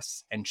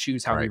process and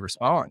choose how we Right.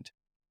 respond.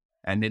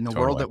 And in the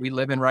world Totally. that we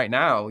live in right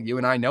now, you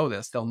and I know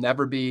this, there'll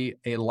never be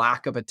a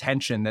lack of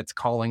attention that's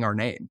calling our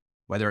name,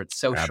 whether it's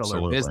social or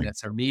Absolutely.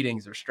 business or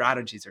meetings or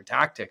strategies or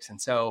tactics.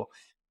 And so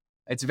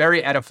it's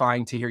very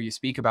edifying to hear you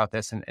speak about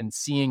this and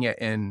seeing it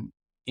in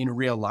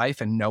real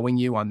life and knowing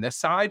you on this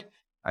side.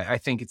 I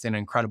think it's an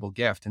incredible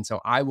gift. And so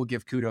I will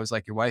give kudos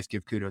like your wife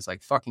give kudos,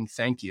 like fucking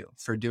thank you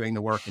for doing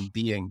the work and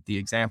being the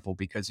example,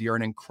 because you're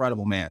an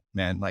incredible man.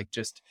 Like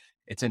just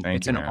Thank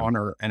it's you, an man.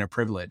 honor and a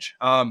privilege.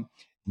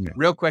 Yeah.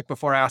 Real quick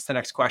before I ask the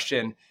next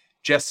question,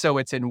 just so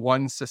it's in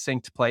one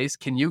succinct place,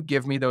 can you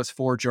give me those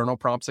 4 journal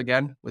prompts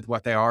again with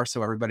what they are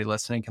so everybody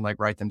listening can like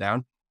write them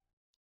down?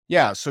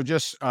 Yeah. So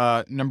just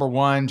number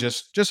one,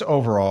 just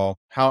overall,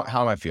 how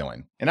am I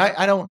feeling? And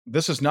I don't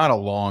this is not a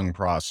long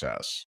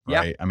process, Yeah.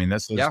 right? I mean,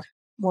 this is Yeah.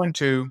 1,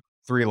 2,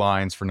 3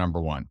 lines for number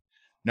one.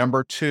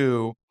 Number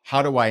two,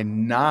 how do I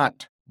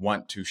not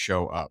want to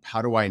show up?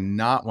 How do I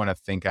not want to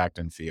think, act,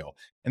 and feel?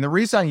 And the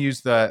reason I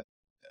use that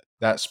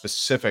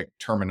specific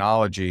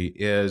terminology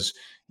is,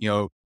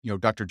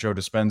 Dr. Joe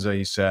Dispenza,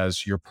 he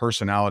says, your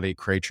personality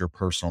creates your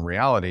personal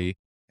reality,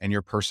 and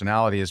your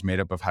personality is made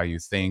up of how you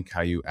think,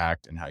 how you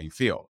act, and how you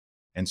feel.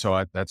 And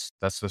so that's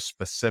the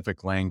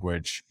specific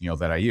language,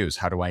 that I use.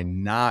 How do I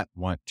not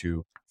want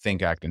to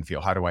think, act, and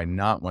feel? How do I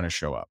not want to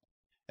show up?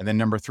 And then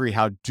number three,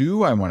 how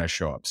do I want to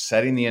show up?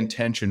 Setting the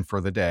intention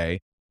for the day.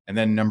 And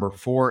then number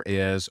four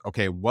is,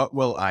 okay, what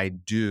will I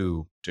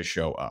do to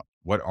show up?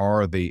 What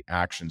are the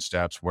action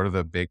steps? What are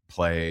the big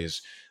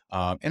plays?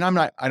 And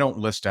I don't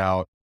list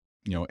out,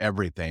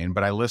 everything,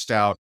 but I list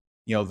out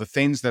the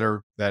things that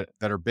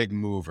are big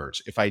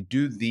movers. If I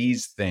do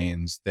these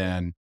things,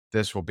 then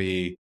this will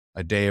be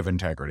a day of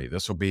integrity.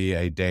 This will be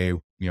a day,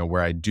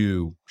 where I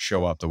do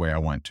show up the way I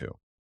want to.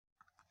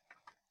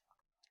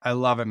 I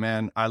love it,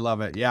 man. I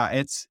love it. Yeah,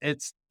 it's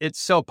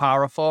so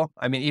powerful.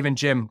 I mean, even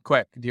Jim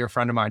Quick, dear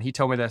friend of mine, he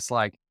told me this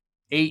like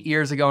 8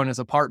 years ago in his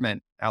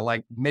apartment at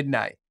like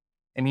midnight.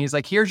 And he's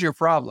like, here's your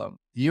problem.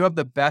 You have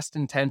the best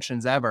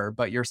intentions ever,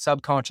 but your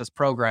subconscious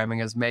programming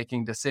is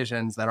making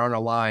decisions that aren't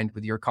aligned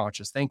with your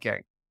conscious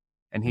thinking.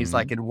 And he's Mm-hmm.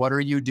 like, and what are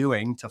you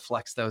doing to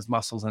flex those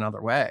muscles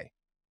another way?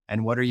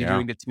 And what are you Yeah.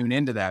 doing to tune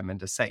into them and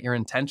to set your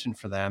intention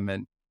for them?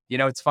 And,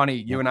 it's funny,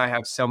 Yeah. you and I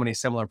have so many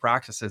similar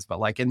practices, but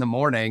like in the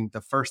morning,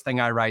 the first thing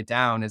I write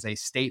down is a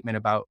statement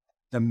about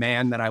the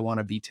man that I want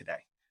to be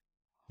today.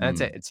 And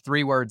that's it. Mm. It's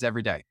 3 words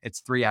every day. It's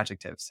 3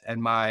 adjectives.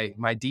 And my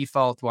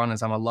default one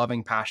is I'm a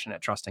loving,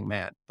 passionate, trusting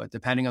man. But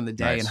depending on the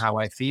day and Nice. how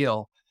I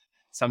feel,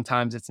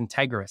 sometimes it's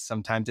integrous,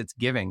 sometimes it's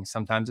giving,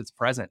 sometimes it's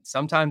present,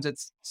 sometimes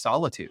it's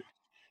solitude.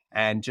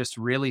 And just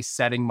really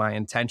setting my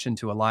intention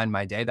to align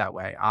my day that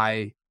way.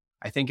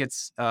 I think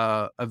it's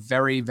a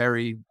very,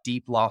 very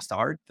deep lost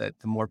art that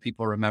the more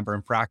people remember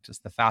and practice,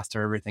 the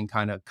faster everything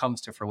kind of comes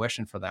to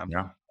fruition for them.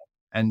 Yeah.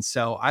 And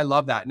so I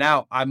love that.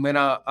 Now I'm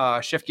gonna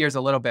shift gears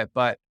a little bit,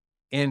 but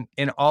in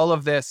all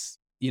of this,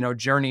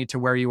 journey to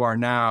where you are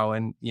now,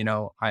 and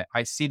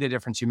I see the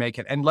difference you make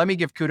it. And let me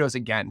give kudos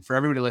again for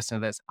everybody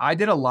listening to this. I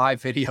did a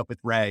live video with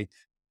Ray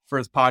for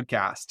his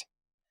podcast.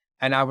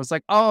 And I was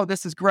like, oh,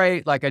 this is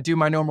great. Like I do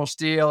my normal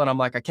spiel and I'm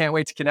like, I can't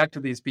wait to connect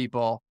with these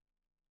people.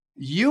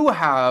 You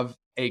have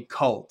a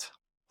cult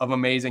of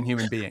amazing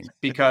human beings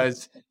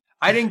because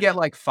I didn't get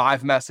like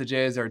 5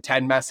 messages or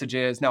 10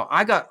 messages. No,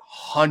 I got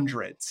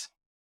hundreds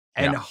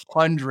and Yeah.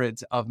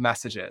 hundreds of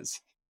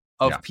messages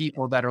of Yeah.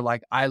 people that are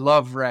like, I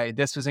love Ray.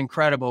 This was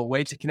incredible.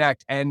 Way to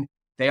connect. And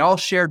they all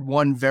shared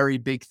one very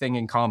big thing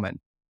in common.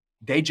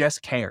 They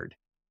just cared.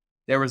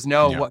 There was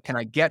no, Yeah. what can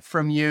I get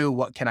from you?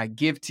 What can I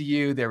give to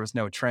you? There was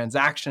no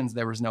transactions.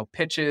 There was no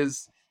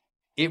pitches.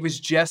 It was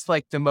just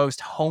like the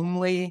most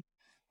homely,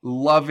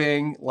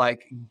 loving,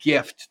 like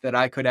gift that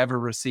I could ever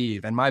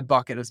receive. And my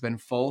bucket has been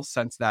full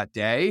since that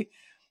day.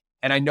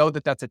 And I know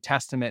that that's a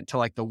testament to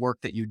like the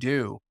work that you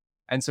do.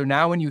 And so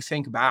now when you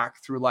think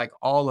back through like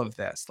all of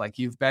this, like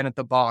you've been at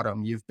the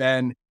bottom, you've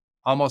been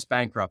almost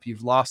bankrupt,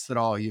 you've lost it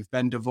all, you've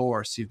been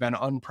divorced, you've been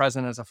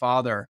unpresent as a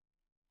father,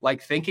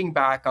 like thinking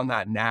back on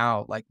that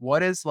now, like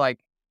what is like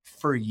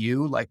for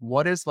you, like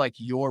what is like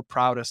your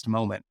proudest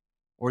moment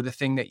or the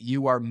thing that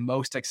you are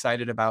most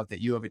excited about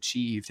that you have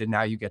achieved and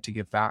now you get to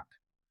give back?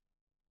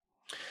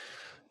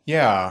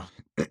 Yeah.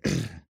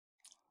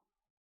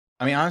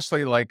 I mean,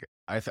 honestly, like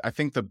I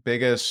think the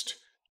biggest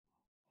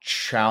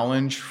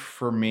challenge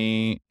for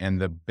me and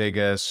the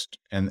biggest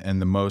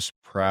and the most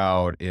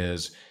proud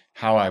is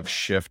how I've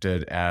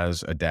shifted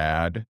as a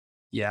dad.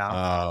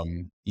 Yeah.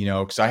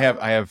 Because I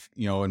have,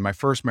 in my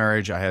first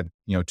marriage, I had,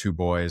 2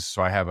 boys.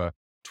 So I have a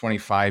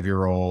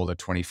 25-year-old, a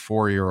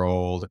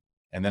 24-year-old,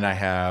 and then I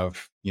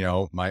have,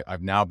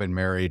 I've now been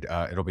married.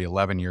 It'll be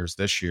 11 years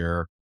this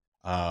year.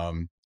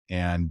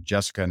 And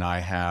Jessica and I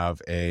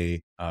have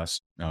a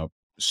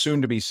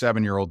soon to be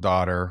 7-year-old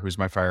daughter who's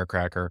my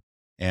firecracker,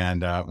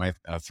 and my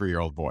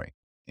 3-year-old boy.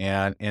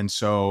 And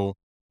so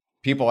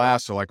people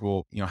ask, so like,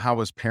 well, how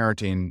was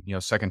parenting,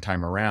 second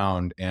time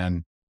around?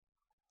 And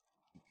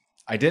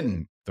I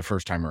didn't the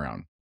first time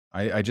around.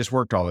 I just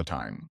worked all the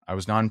time. I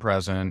was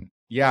non-present.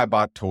 Yeah, I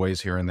bought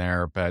toys here and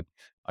there, but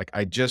like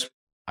I just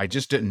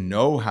didn't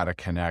know how to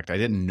connect. I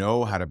didn't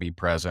know how to be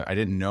present. I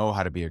didn't know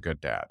how to be a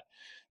good dad.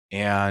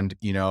 And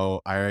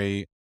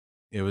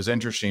it was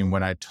interesting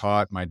when I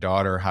taught my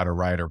daughter how to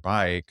ride her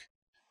bike,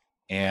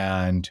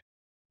 and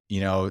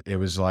it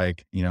was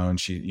like, and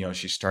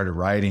she started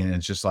riding, and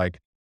it's just like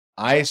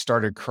I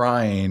started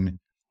crying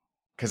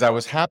because I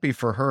was happy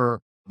for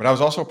her, but I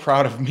was also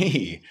proud of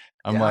me.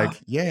 I'm Yeah.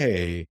 like,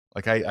 yay,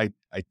 like I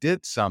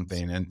did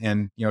something.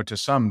 And to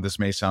some this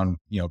may sound,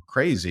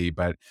 crazy,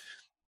 but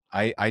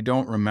I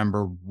don't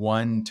remember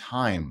one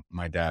time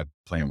my dad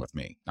playing with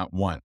me. Not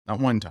one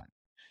time.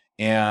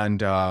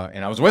 And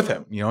I was with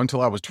him,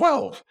 until I was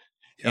 12.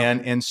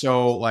 Yep. And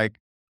so like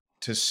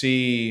to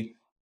see,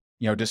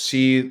 to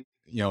see,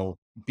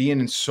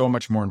 being so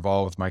much more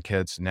involved with my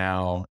kids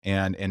now,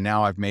 and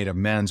now I've made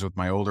amends with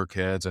my older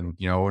kids, and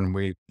and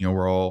we,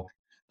 we're all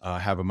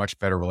have a much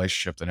better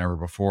relationship than ever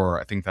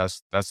before. I think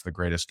that's the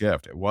greatest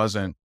gift. It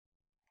wasn't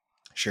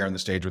sharing the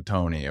stage with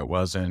Tony. It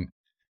wasn't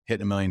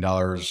hitting $1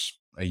 million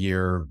a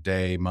year,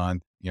 day,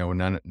 month.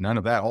 None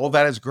of that. All of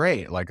that is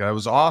great. Like that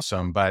was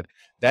awesome, but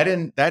that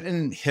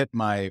didn't hit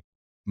my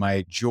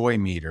joy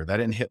meter. That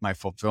didn't hit my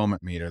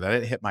fulfillment meter. That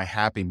didn't hit my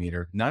happy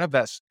meter. None of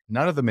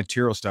the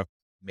material stuff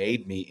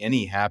made me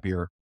any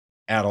happier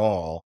at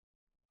all.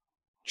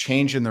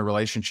 Changing the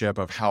relationship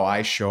of how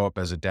I show up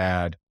as a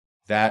dad,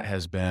 that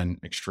has been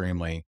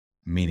extremely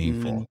Mm.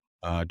 meaningful,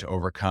 to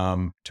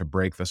overcome, to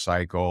break the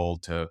cycle,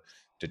 to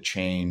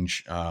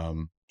change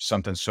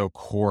something so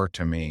core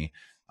to me.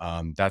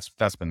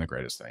 That's been the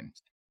greatest thing.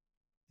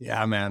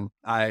 Yeah, man.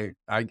 I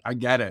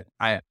get it.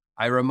 I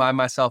I remind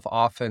myself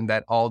often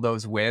that all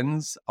those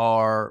wins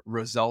are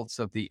results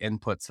of the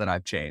inputs that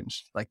I've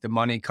changed. Like the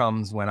money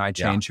comes when I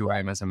Yeah. change who I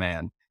am as a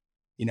man,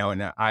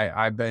 and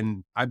I've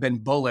been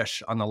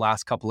bullish on the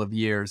last couple of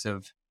years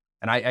and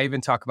I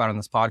even talk about on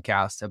this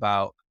podcast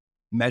about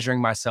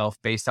measuring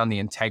myself based on the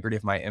integrity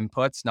of my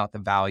inputs, not the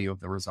value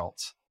of the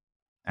results.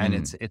 And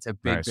Mm, it's a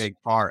big, nice. big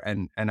part.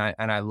 And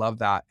I love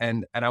that.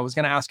 And I was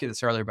going to ask you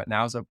this earlier, but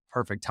now's a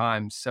perfect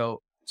time.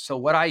 So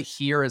what I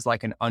hear is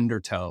like an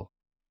undertow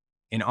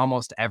in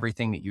almost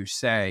everything that you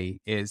say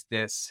is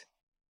this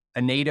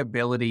innate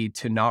ability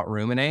to not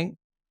ruminate,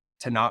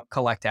 to not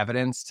collect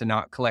evidence, to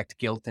not collect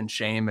guilt and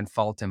shame and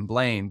fault and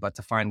blame, but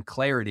to find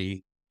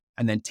clarity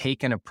and then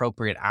take an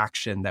appropriate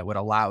action that would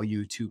allow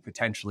you to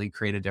potentially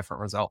create a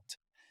different result.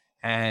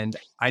 And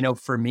I know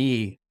for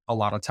me, a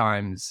lot of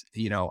times,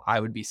 I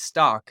would be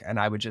stuck and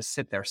I would just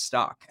sit there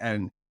stuck.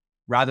 And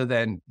rather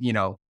than,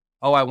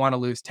 oh, I want to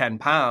lose 10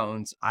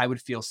 pounds, I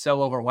would feel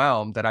so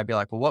overwhelmed that I'd be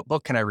like, well, what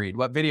book can I read?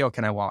 What video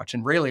can I watch?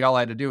 And really all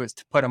I had to do is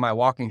to put on my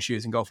walking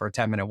shoes and go for a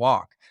 10-minute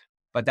walk.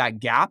 But that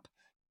gap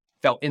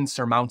felt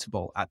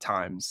insurmountable at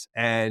times.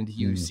 And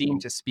you Mm. seem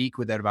to speak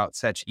with it about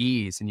such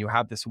ease. And you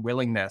have this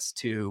willingness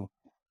to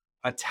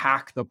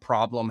attack the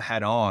problem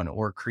head on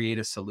or create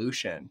a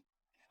solution.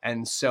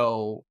 And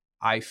so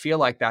I feel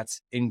like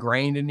that's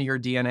ingrained into your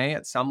DNA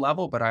at some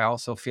level, but I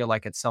also feel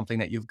like it's something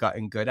that you've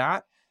gotten good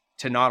at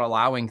to not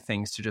allowing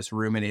things to just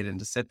ruminate and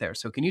to sit there.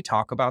 So can you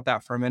talk about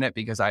that for a minute?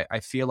 Because I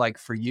feel like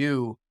for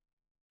you,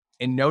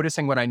 in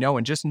noticing what I know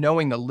and just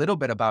knowing the little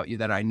bit about you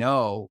that I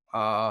know,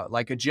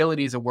 like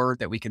agility is a word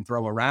that we can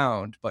throw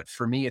around, but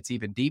for me, it's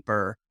even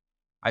deeper.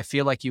 I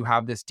feel like you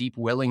have this deep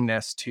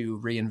willingness to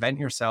reinvent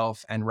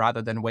yourself. And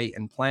rather than wait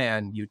and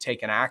plan, you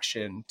take an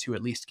action to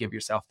at least give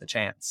yourself the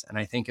chance. And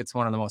I think it's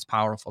one of the most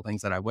powerful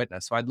things that I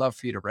witnessed. So I'd love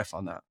for you to riff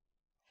on that.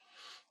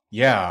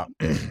 Yeah.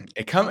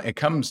 It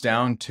comes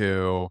down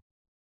to,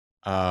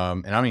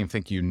 and I don't even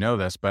think you know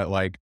this, but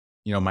like,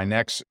 my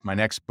next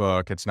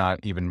book, it's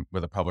not even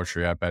with a publisher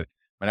yet, but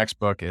my next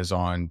book is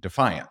on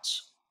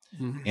defiance.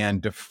 Mhm.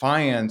 And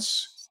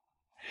defiance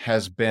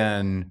has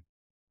been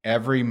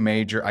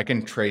I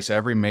can trace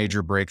every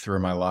major breakthrough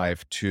in my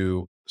life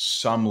to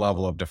some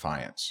level of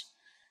defiance.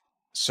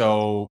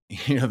 So,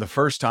 the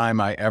first time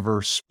I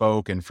ever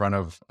spoke in front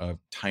of a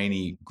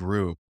tiny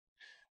group,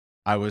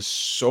 I was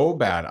so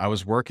bad. I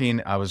was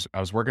working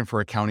for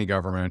a county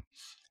government,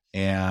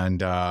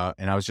 and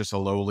I was just a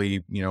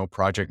lowly,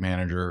 project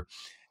manager.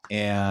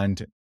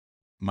 And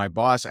my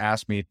boss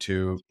asked me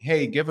to,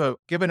 hey, give an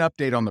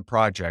update on the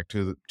project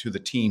to the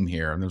team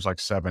here. And there's like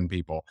 7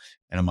 people.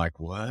 And I'm like,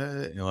 what?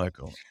 And you're like,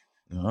 oh,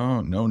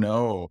 no, no,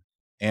 no.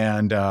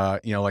 And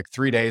like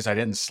 3 days I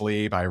didn't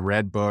sleep. I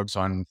read books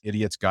on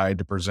Idiot's Guide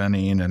to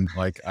Presenting, and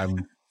like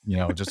I'm,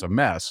 just a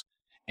mess.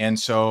 And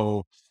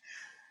so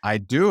I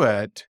do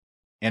it.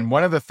 And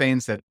one of the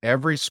things that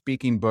every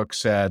speaking book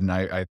said, and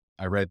I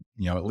read,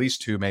 at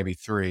least 2, maybe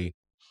 3,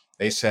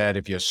 they said,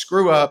 if you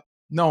screw up,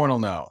 no one will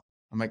know.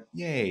 I'm like,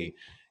 yay.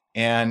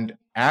 And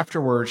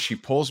afterwards, she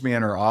pulls me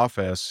in her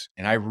office,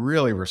 and I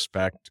really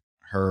respect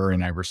her.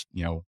 And I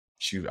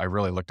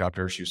really looked up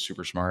to her. She was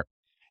super smart.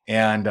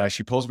 And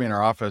she pulls me in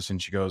her office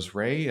and she goes,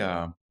 Ray,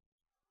 are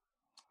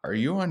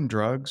you on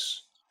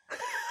drugs?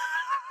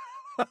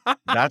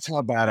 That's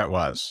how bad it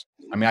was.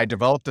 I mean, I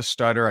developed a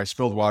stutter. I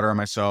spilled water on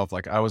myself.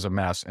 Like I was a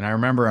mess. And I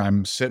remember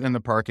I'm sitting in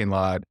the parking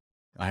lot.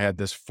 I had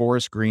this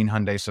forest green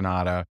Hyundai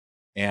Sonata,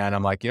 and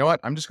I'm like, you know what?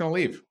 I'm just going to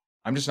leave.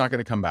 I'm just not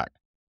going to come back.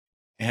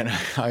 And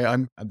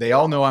they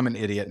all know I'm an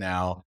idiot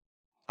now.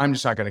 I'm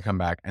just not going to come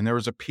back. And there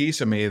was a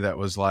piece of me that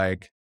was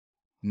like,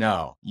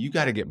 no, you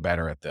got to get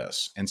better at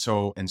this. And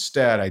so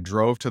instead, I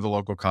drove to the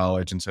local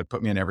college and said,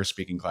 put me in every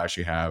speaking class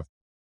you have.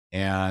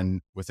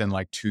 And within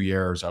like 2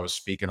 years, I was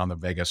speaking on the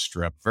Vegas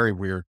Strip. Very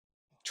weird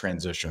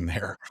transition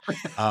there.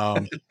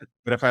 Um,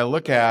 but if I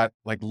look at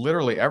like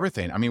literally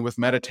everything, I mean, with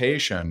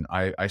meditation,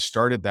 I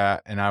started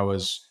that and I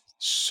was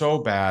so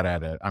bad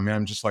at it. I mean,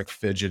 I'm just like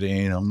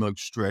fidgeting, I'm like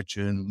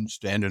stretching, I'm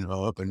standing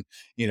up, and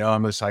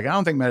I'm just like, I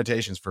don't think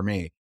meditation's for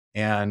me.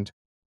 And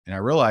I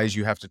realized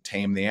you have to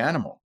tame the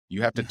animal.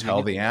 You have to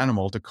tell Mhm. the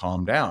animal to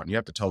calm down. You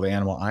have to tell the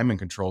animal, I'm in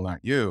control, not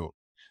you.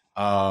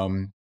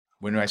 Um,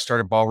 when I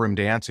started ballroom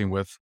dancing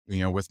with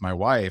my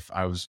wife,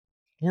 I was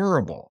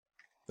horrible.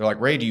 They're like,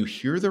 Ray, do you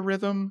hear the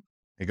rhythm?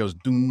 It goes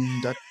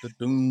doom da da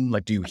doom.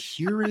 Like, do you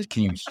hear it?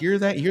 Can you hear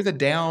that? You hear the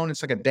down?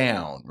 It's like a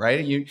down,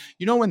 right? You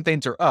know when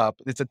things are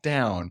up, it's a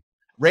down.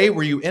 Ray,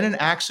 were you in an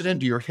accident?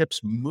 Do your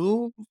hips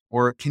move,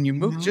 or can you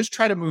move? Mhm. Just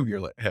try to move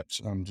your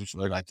hips. I'm just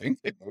like, I think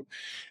they move.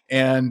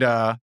 And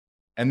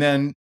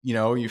then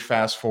you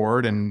fast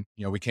forward, and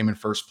we came in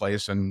first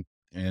place in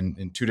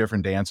 2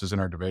 different dances in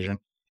our division,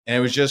 and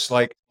it was just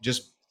like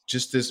just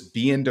this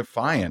being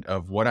defiant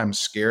of what I'm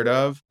scared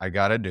of. I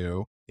got to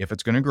do if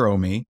it's going to grow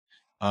me.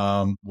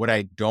 What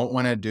I don't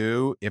want to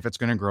do if it's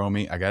going to grow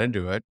me, I got to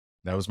do it.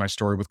 That was my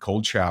story with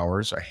cold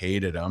showers. I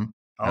hated them,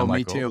 and Oh, I'm me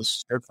like, oh, too. this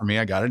is hard for me.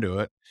 I got to do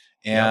it.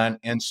 Yep.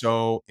 And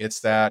so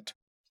it's that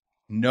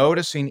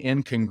noticing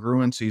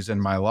incongruencies in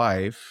my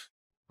life,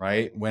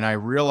 right? When I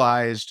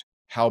realized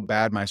how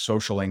bad my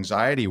social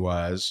anxiety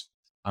was,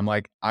 I'm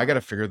like, I got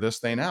to figure this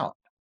thing out.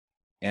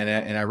 And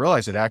I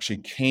realized it actually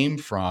came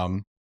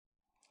from,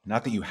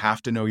 not that you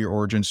have to know your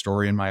origin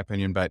story, in my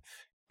opinion, but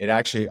it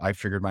actually, I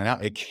figured mine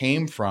out. It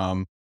came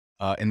from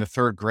in the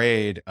third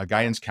grade, a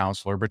guidance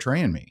counselor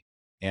betraying me.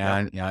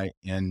 Yep.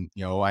 And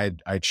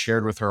I'd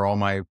shared with her all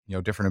my,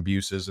 different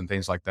abuses and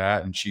things like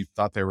that. And she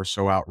thought they were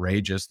so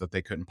outrageous that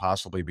they couldn't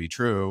possibly be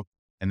true.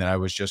 And that I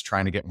was just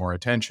trying to get more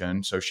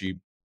attention. So she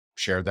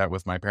shared that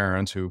with my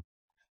parents, who,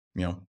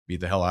 beat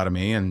the hell out of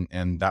me.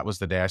 And that was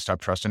the day I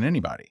stopped trusting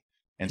anybody.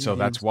 And so Mhm.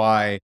 that's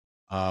why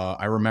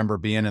I remember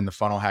being in the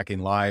Funnel Hacking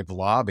Live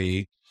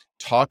lobby,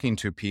 talking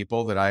to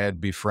people that I had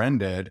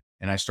befriended,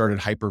 and I started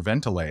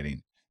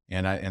hyperventilating.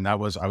 I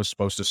was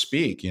supposed to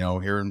speak,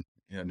 here in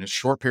a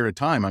short period of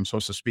time. I'm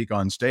supposed to speak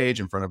on stage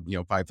in front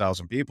of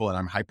 5,000 people, and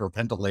I'm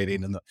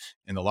hyperventilating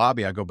in the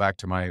lobby. I go back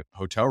to my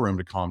hotel room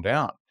to calm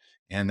down,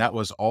 and that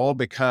was all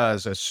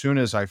because as soon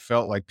as I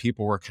felt like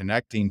people were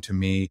connecting to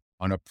me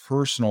on a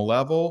personal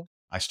level,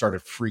 I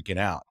started freaking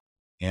out.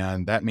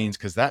 And that means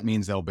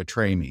they'll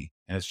betray me.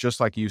 And it's just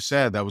like you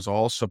said, that was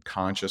all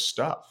subconscious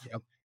stuff.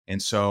 Yep. And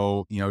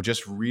so,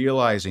 just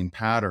realizing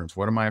patterns.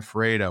 What am I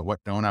afraid of? What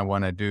don't I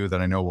want to do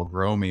that I know will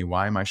grow me?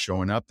 Why am I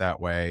showing up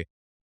that way?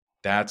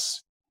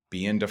 That's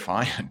being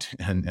defiant.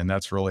 And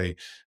that's really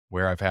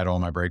where I've had all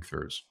my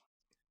breakthroughs.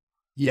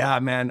 Yeah,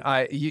 man.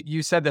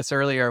 You said this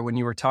earlier when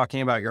you were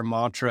talking about your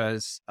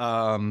mantras.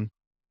 When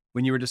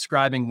you were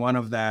describing one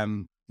of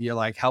them, you're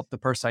like, help the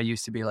person I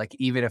used to be, like,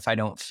 even if I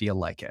don't feel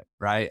like it.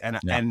 Right. Yeah.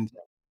 And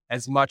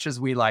as much as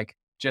we like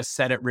just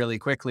said it really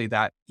quickly,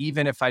 that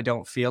even if I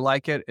don't feel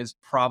like it is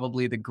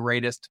probably the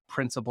greatest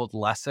principled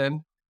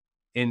lesson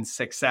in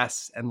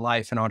success and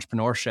life and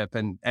entrepreneurship.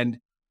 And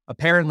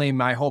apparently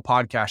my whole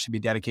podcast should be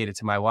dedicated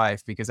to my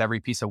wife, because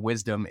every piece of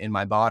wisdom in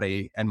my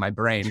body and my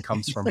brain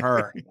comes from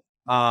her.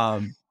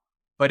 Um,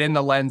 but in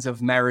the lens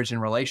of marriage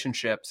and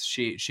relationships,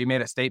 she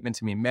made a statement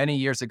to me many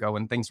years ago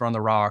when things were on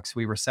the rocks.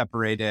 We were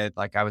separated,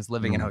 like I was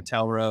living in Mm.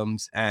 hotel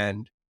rooms,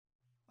 and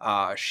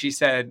she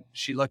said,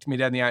 she looked me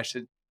dead in the eye. She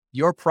said,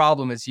 "Your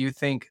problem is you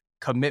think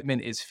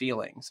commitment is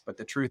feelings, but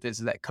the truth is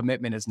that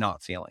commitment is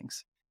not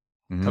feelings.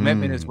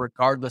 Commitment is Mm.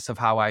 regardless of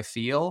how I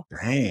feel,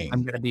 I'm Dang.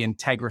 going to be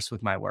integrous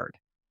with my word."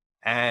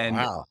 And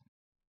Wow.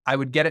 I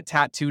would get it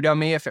tattooed on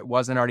me if it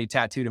wasn't already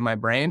tattooed in my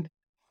brain.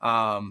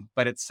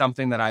 But it's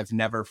something that I've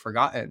never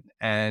forgotten.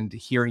 And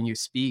hearing you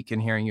speak and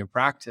hearing you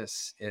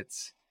practice,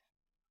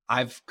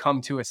 I've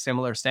come to a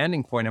similar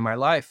standing point in my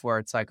life where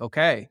it's like,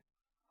 okay,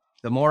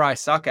 the more I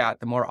suck at,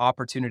 the more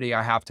opportunity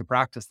I have to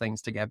practice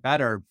things to get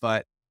better.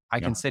 But I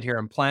Yeah. can sit here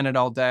and plan it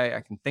all day.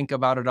 I can think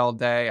about it all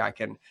day. I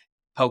can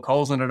poke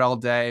holes in it all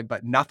day,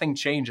 but nothing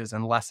changes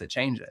unless it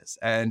changes.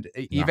 And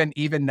Yeah.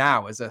 even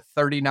now, as a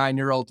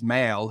 39-year-old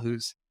male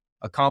who's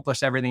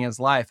accomplished everything in his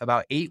life,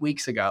 about 8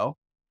 weeks ago,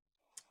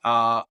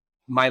 uh,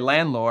 my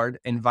landlord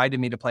invited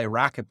me to play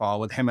racquetball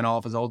with him and all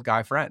of his old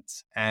guy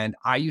friends. And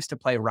I used to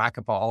play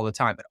racquetball all the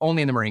time, but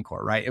only in the Marine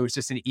Corps, right? It was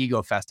just an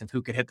ego fest of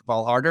who could hit the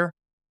ball harder.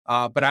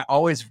 But I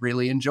always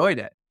really enjoyed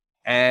it.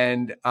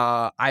 And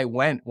I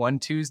went one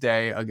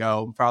Tuesday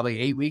ago, probably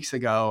 8 weeks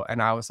ago,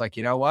 and I was like,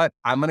 you know what?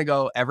 I'm going to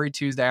go every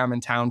Tuesday I'm in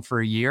town for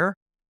a year,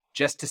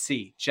 just to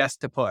see,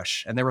 just to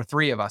push. And there were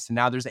 3 of us, and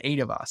now there's 8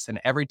 of us.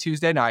 And every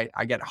Tuesday night,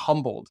 I get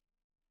humbled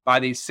by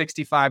these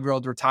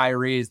 65-year-old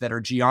retirees that are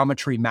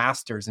geometry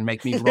masters and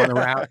make me run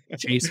around and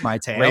chase my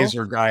tail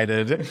Laser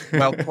guided.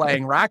 while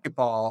playing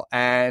racquetball.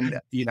 And,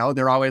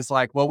 they're always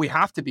like, well, we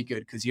have to be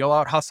good because you'll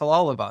out hustle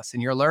all of us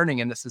and you're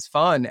learning and this is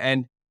fun.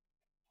 And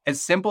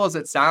as simple as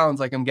it sounds,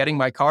 like I'm getting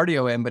my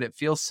cardio in, but it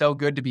feels so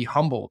good to be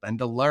humbled and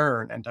to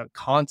learn and to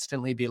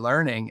constantly be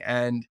learning.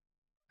 And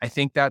I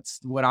think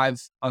that's what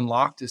I've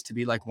unlocked, is to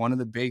be like one of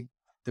the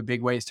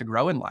big ways to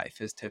grow in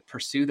life is to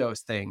pursue those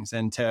things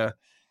and to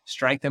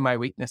strengthen my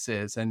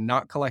weaknesses and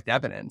not collect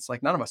evidence.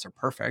 Like, none of us are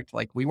perfect.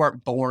 Like, we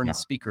weren't born Yeah.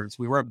 speakers.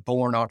 We weren't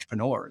born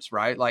entrepreneurs,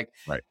 right? Like,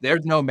 Right.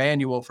 there's no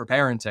manual for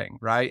parenting,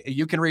 right?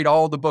 You can read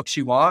all the books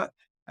you want.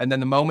 And then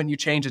the moment you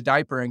change a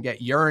diaper and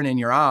get urine in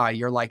your eye,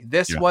 you're like,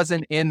 this Yeah.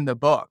 wasn't in the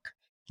book.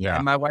 Yeah.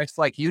 And my wife's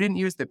like, you didn't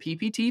use the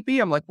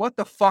PPTP? I'm like, what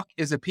the fuck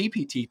is a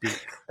PPTP?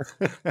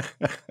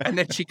 And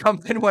then she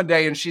comes in one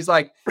day and she's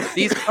like,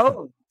 these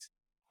codes.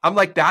 I'm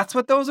like, that's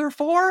what those are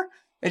for?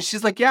 And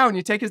she's like, yeah, when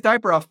you take his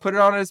diaper off, put it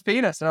on his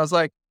penis. And I was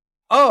like,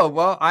 oh,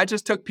 well, I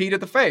just took Pete to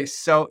the face.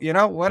 So,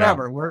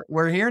 whatever,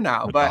 we're here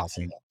now. That's But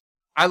awesome.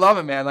 I love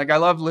it, man. Like, I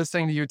love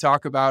listening to you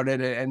talk about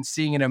it and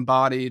seeing it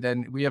embodied.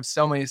 And we have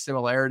so many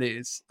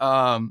similarities.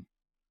 And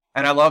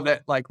I love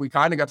that, like, we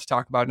kind of got to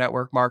talk about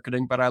network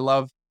marketing, but I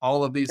love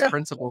all of these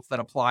principles that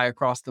apply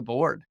across the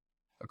board.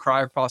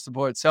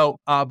 So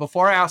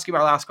before I ask you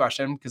my last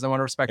question, because I want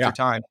to respect your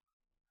time,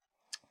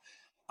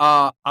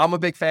 I'm a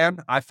big fan.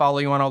 I follow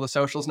you on all the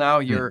socials now.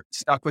 You're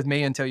stuck with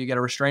me until you get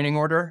a restraining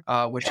order,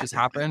 which has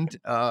happened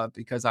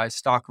because I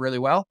stalk really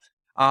well.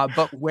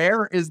 But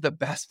where is the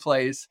best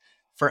place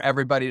for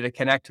everybody to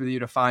connect with you,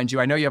 to find you.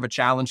 I know you have a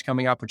challenge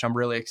coming up, which I'm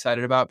really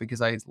excited about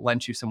because I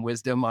lent you some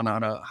wisdom on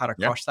how to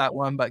Yeah. crush that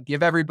one. But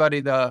give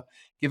everybody the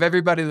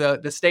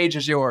stage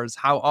is yours,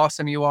 how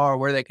awesome you are,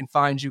 where they can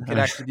find you,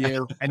 connect with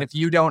you. And if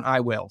you don't, I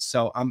will.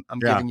 So I'm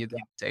Yeah. giving you the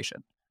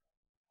invitation.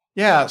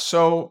 Yeah.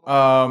 So,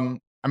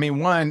 I mean,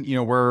 one,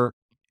 we're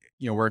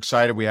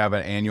excited. We have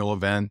an annual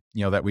event,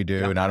 that we do,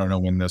 Yeah. and I don't know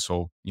when this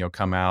will,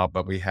 come out,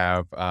 but we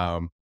have,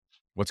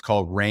 what's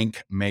called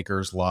Rank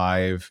Makers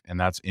Live, and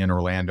that's in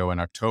Orlando in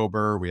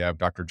October. We have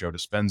Dr. Joe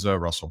Dispenza,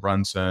 Russell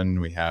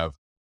Brunson. We have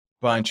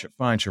bunch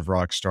of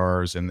rock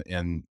stars and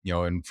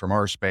from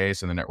our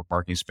space and the network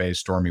marketing space,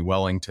 Stormy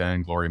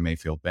Wellington, Gloria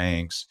Mayfield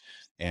Banks,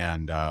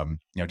 and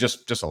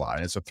just a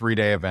lot. It's a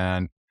 3-day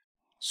event,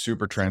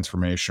 super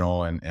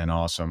transformational and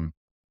awesome.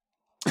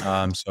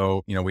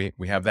 So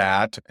we have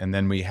that, and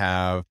then we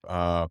have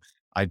I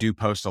do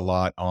post a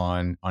lot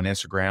on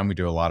Instagram. We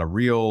do a lot of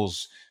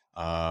reels.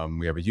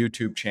 We have a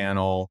YouTube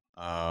channel,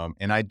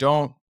 and I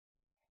do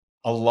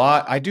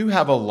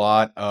have a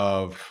lot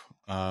of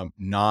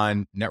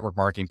non-network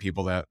marketing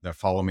people that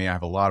follow me. I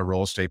have a lot of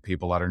real estate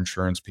people, a lot of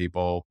insurance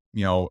people.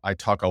 I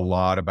talk a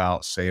lot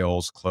about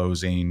sales,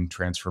 closing,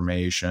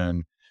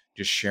 transformation,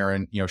 just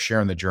sharing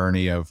the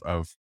journey of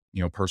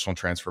personal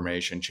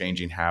transformation,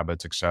 changing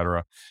habits,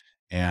 etc.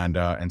 And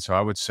so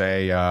I would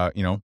say,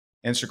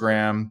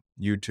 Instagram,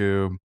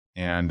 YouTube,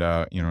 and,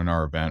 in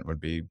our event would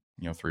be,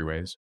 3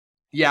 ways.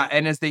 Yeah.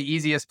 And is the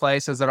easiest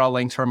place, is it all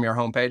linked from your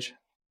homepage?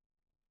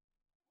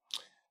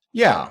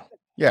 Yeah.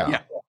 Yeah.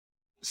 Yeah.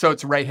 So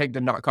it's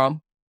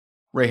rayhigdon.com.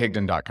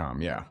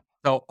 RayHigdon.com. Yeah.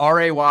 So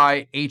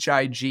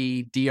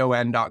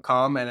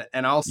RayHigdon.com.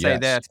 And I'll say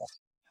Yes. this,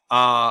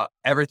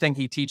 everything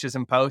he teaches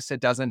and posts, it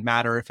doesn't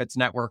matter if it's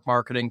network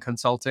marketing,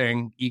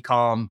 consulting,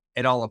 e-com,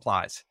 it all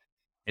applies.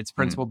 It's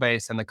principle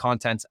based and the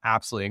content's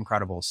absolutely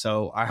incredible.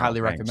 So I highly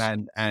Thanks.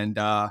 recommend. And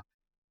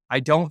I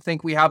don't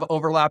think we have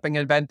overlapping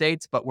event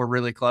dates, but we're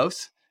really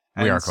close.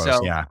 We And are close.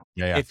 so Yeah.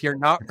 if you're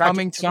not In fact,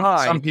 coming to some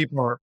mine,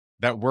 people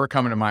that were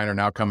coming to mine are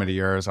now coming to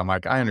yours. I'm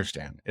like, I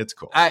understand. It's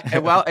cool.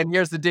 and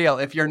here's the deal.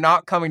 If you're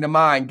not coming to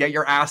mine, get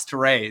your ass to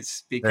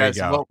Ray's, because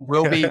go.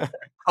 we'll be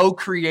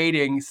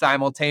co-creating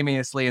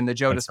simultaneously in the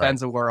Joe That's right.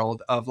 Dispenza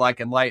world of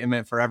like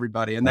enlightenment for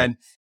everybody. And Right. then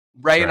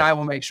Ray and right. I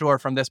will make sure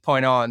from this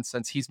point on,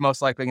 since he's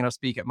most likely going to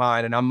speak at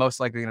mine and I'm most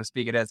likely going to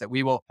speak at his, that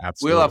we'll have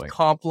Absolutely.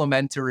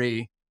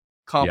 complementary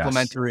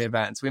Yes.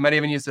 events. We might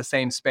even use the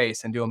same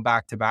space and do them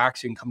back to back,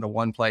 so you can come to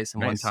one place in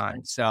one Nice.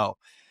 time. So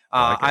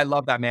I like it. I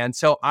love that, man.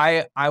 So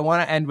I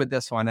want to end with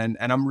this one, and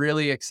I'm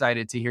really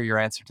excited to hear your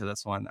answer to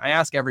this one. I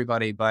ask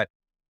everybody, but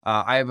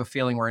I have a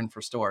feeling we're in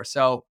for store.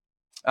 So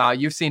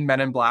you've seen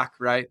Men in Black,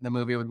 right? The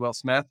movie with Will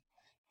Smith.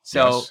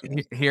 So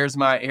Yes. here's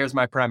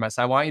my premise.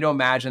 I want you to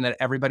imagine that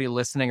everybody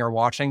listening or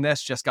watching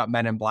this just got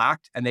Men in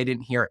Black and they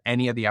didn't hear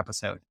any of the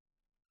episode.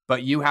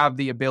 But you have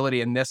the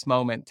ability in this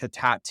moment to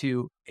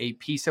tattoo a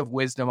piece of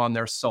wisdom on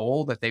their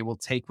soul that they will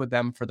take with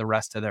them for the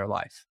rest of their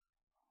life.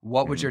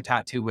 What would your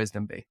tattoo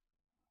wisdom be?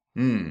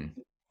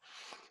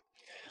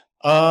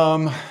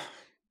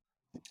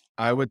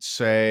 I would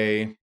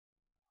say,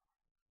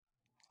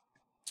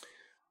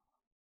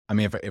 I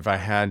mean, if I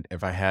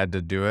had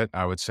to do it,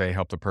 I would say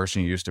help the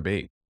person you used to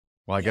be.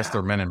 Well, I guess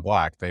they're Men in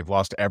Black. They've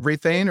lost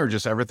everything, or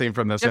just everything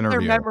from this Just interview.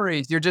 their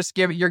memories. You're just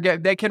giving.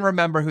 They can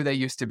remember who they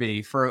used to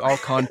be for all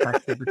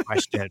context of the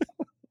question.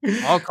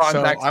 All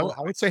context. So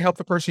I would say help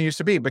the person you used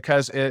to be,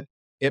 because it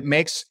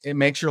makes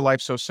your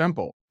life so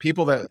simple.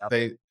 People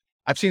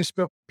I've seen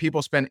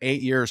people spend 8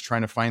 years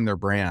trying to find their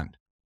brand,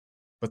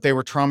 but they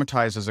were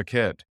traumatized as a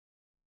kid.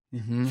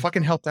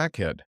 Fucking help that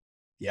kid.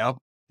 Yep.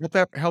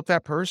 Help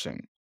that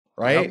person.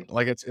 Right? Yep.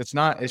 Like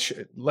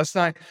let's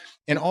not,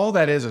 and all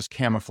that is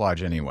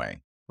camouflage anyway,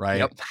 right?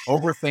 Yep.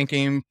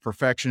 Overthinking,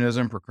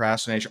 perfectionism,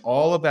 procrastination,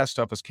 all of that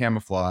stuff is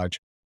camouflage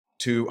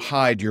to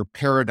hide your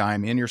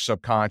paradigm in your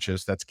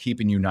subconscious that's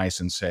keeping you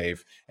nice and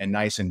safe and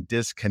nice and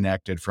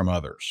disconnected from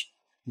others.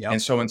 Yep.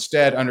 And so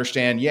instead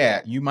understand,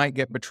 you might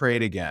get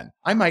betrayed again.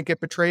 I might get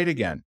betrayed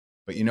again,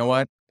 but you know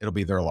what? It'll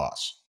be their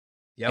loss.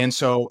 Yep. And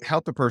so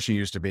help the person you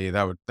used to be.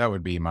 That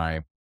would be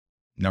my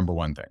number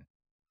one thing.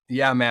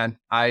 Yeah, man.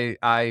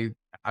 I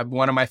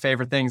one of my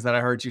favorite things that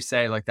I heard you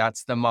say, like,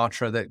 that's the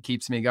mantra that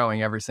keeps me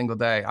going every single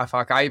day.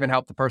 I even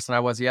helped the person I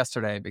was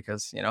yesterday,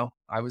 because,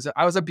 I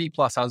was a B+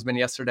 husband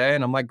yesterday,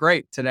 and I'm like,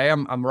 great, today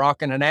I'm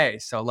rocking an A.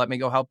 So let me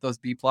go help those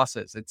B+.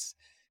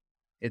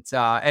 It's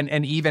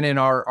and even in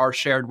our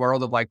shared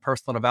world of like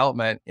personal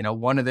development,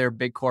 one of their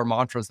big core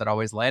mantras that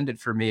always landed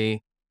for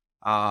me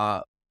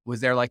was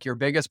they're like, your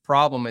biggest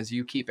problem is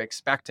you keep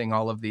expecting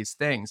all of these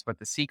things, but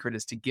the secret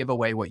is to give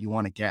away what you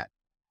want to get.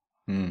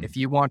 If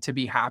you want to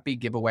be happy,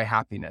 give away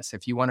happiness.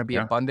 If you want to be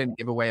abundant,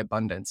 give away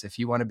abundance. If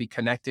you want to be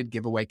connected,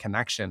 give away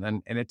connection.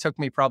 And it took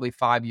me probably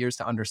 5 years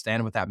to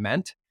understand what that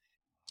meant,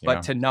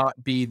 but to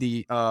not be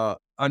the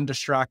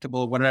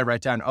undistractable, what did I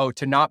write down?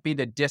 To not be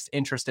the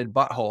disinterested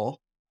butthole.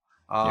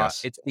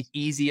 It's the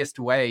easiest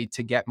way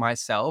to get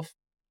myself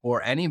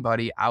or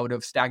anybody out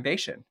of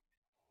stagnation.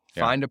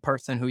 Yeah. Find a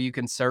person who you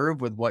can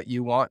serve with what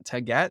you want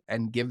to get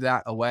and give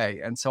that away.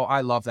 And so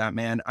I love that,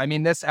 man. I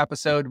mean, this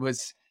episode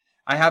was,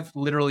 I have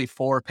literally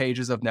 4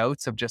 pages of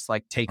notes of just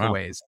like Wow.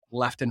 takeaways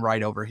left and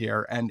right over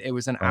here. And it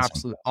was an Awesome.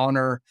 absolute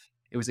honor.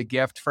 It was a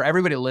gift for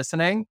everybody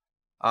listening.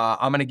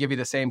 I'm going to give you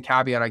the same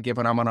caveat I give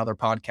when I'm on other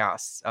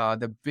podcasts.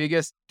 The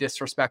biggest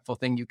disrespectful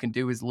thing you can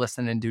do is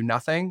listen and do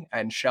nothing,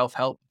 and shelf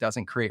help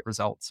doesn't create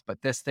results.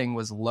 But this thing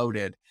was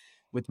loaded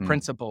with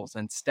principles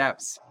and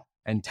steps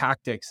and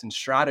tactics and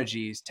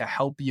strategies to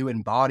help you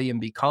embody and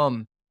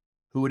become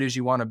who it is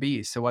you want to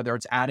be. So whether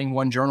it's adding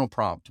one journal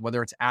prompt,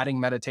 whether it's adding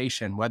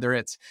meditation, whether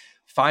it's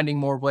finding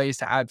more ways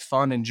to add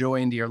fun and joy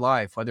into your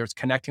life, whether it's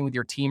connecting with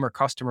your team or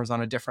customers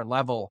on a different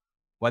level,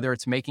 whether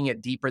it's making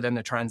it deeper than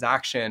the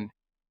transaction,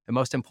 the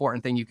most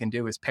important thing you can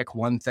do is pick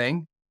one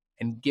thing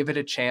and give it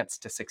a chance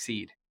to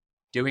succeed.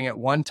 Doing it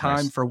one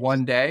time for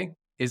one day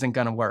isn't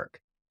going to work.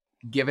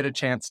 Give it a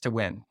chance to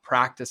win.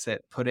 Practice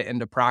it, put it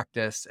into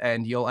practice,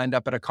 and you'll end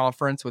up at a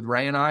conference with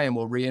Ray and I, and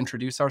we'll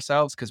reintroduce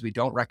ourselves because we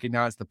don't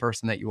recognize the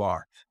person that you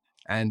are.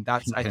 And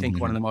that's, I think,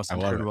 one of the most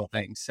incredible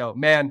things. So,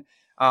 man,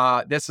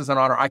 this is an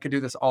honor. I could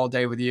do this all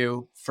day with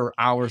you for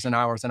hours and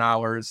hours and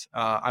hours.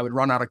 I would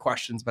run out of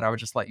questions, but I would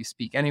just let you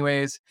speak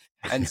anyways.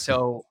 And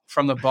so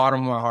from the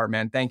bottom of my heart,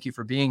 man, thank you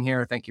for being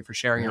here. Thank you for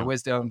sharing your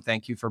wisdom.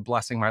 Thank you for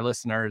blessing my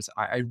listeners.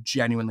 I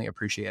genuinely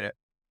appreciate it.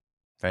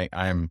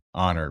 I'm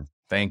honored.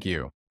 Thank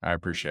you. I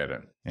appreciate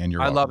it. And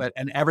you're I welcome. love it.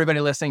 And everybody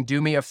listening,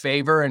 do me a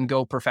favor and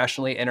go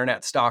professionally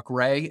internet stalk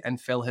Ray and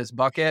fill his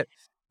bucket.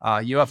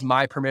 You have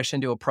my permission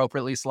to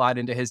appropriately slide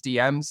into his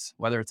DMs,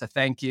 whether it's a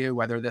thank you,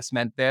 whether this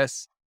meant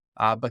this,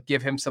 but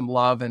give him some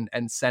love and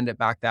send it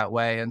back that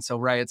way. And so,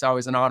 Ray, it's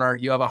always an honor.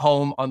 You have a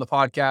home on the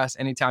podcast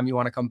anytime you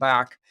want to come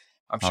back.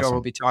 I'm sure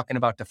we'll be talking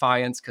about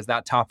Defiance because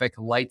that topic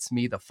lights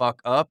me the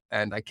fuck up.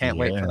 And I can't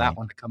wait for that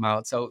one to come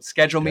out. So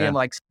schedule me in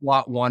like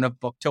slot 1 of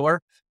book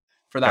tour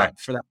for that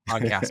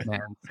podcast,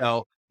 man.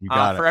 So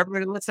for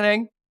everybody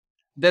listening,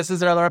 this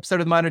is another episode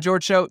of the Mind of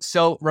George Show.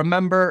 So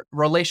remember,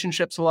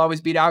 relationships will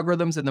always beat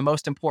algorithms, and the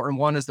most important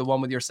one is the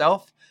one with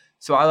yourself.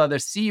 So I'll either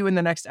see you in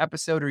the next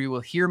episode or you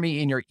will hear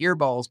me in your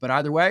earballs. But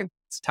either way,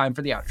 it's time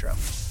for the outro.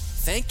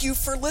 Thank you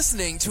for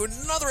listening to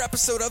another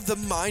episode of the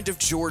Mind of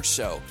George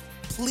Show.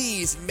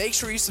 Please make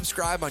sure you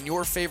subscribe on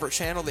your favorite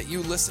channel that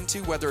you listen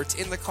to, whether it's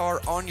in the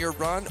car, on your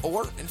run,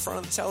 or in front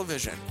of the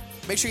television.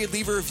 Make sure you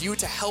leave a review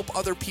to help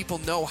other people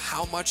know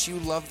how much you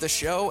love the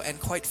show, and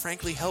quite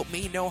frankly, help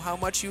me know how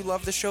much you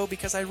love the show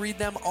because I read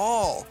them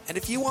all. And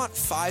if you want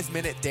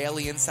 5-minute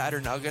daily insider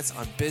nuggets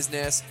on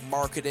business,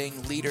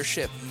 marketing,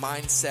 leadership,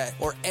 mindset,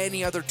 or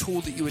any other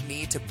tool that you would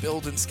need to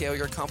build and scale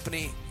your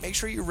company, make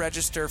sure you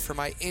register for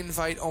my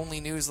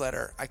invite-only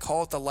newsletter. I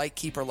call it the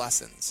Lightkeeper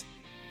Lessons.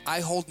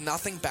 I hold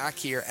nothing back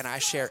here, and I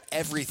share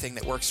everything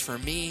that works for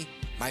me,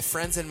 my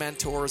friends and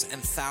mentors,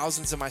 and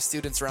thousands of my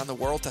students around the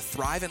world to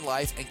thrive in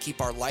life and keep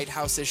our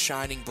lighthouses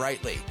shining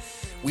brightly.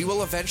 We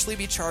will eventually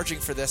be charging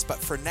for this, but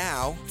for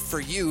now, for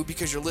you,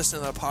 because you're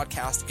listening to the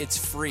podcast,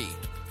 it's free.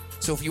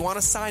 So if you want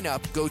to sign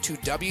up, go to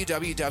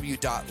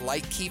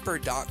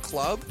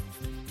www.lightkeeper.club,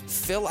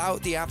 fill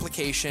out the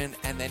application,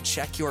 and then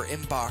check your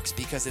inbox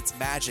because it's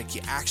magic.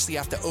 You actually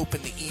have to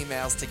open the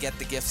emails to get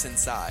the gifts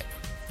inside.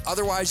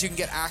 Otherwise, you can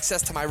get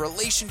access to my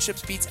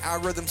Relationships Beats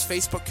Algorithms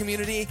Facebook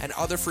community and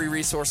other free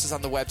resources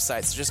on the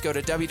website. So just go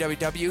to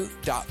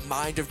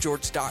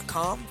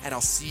www.mindofgeorge.com, and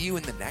I'll see you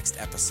in the next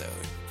episode.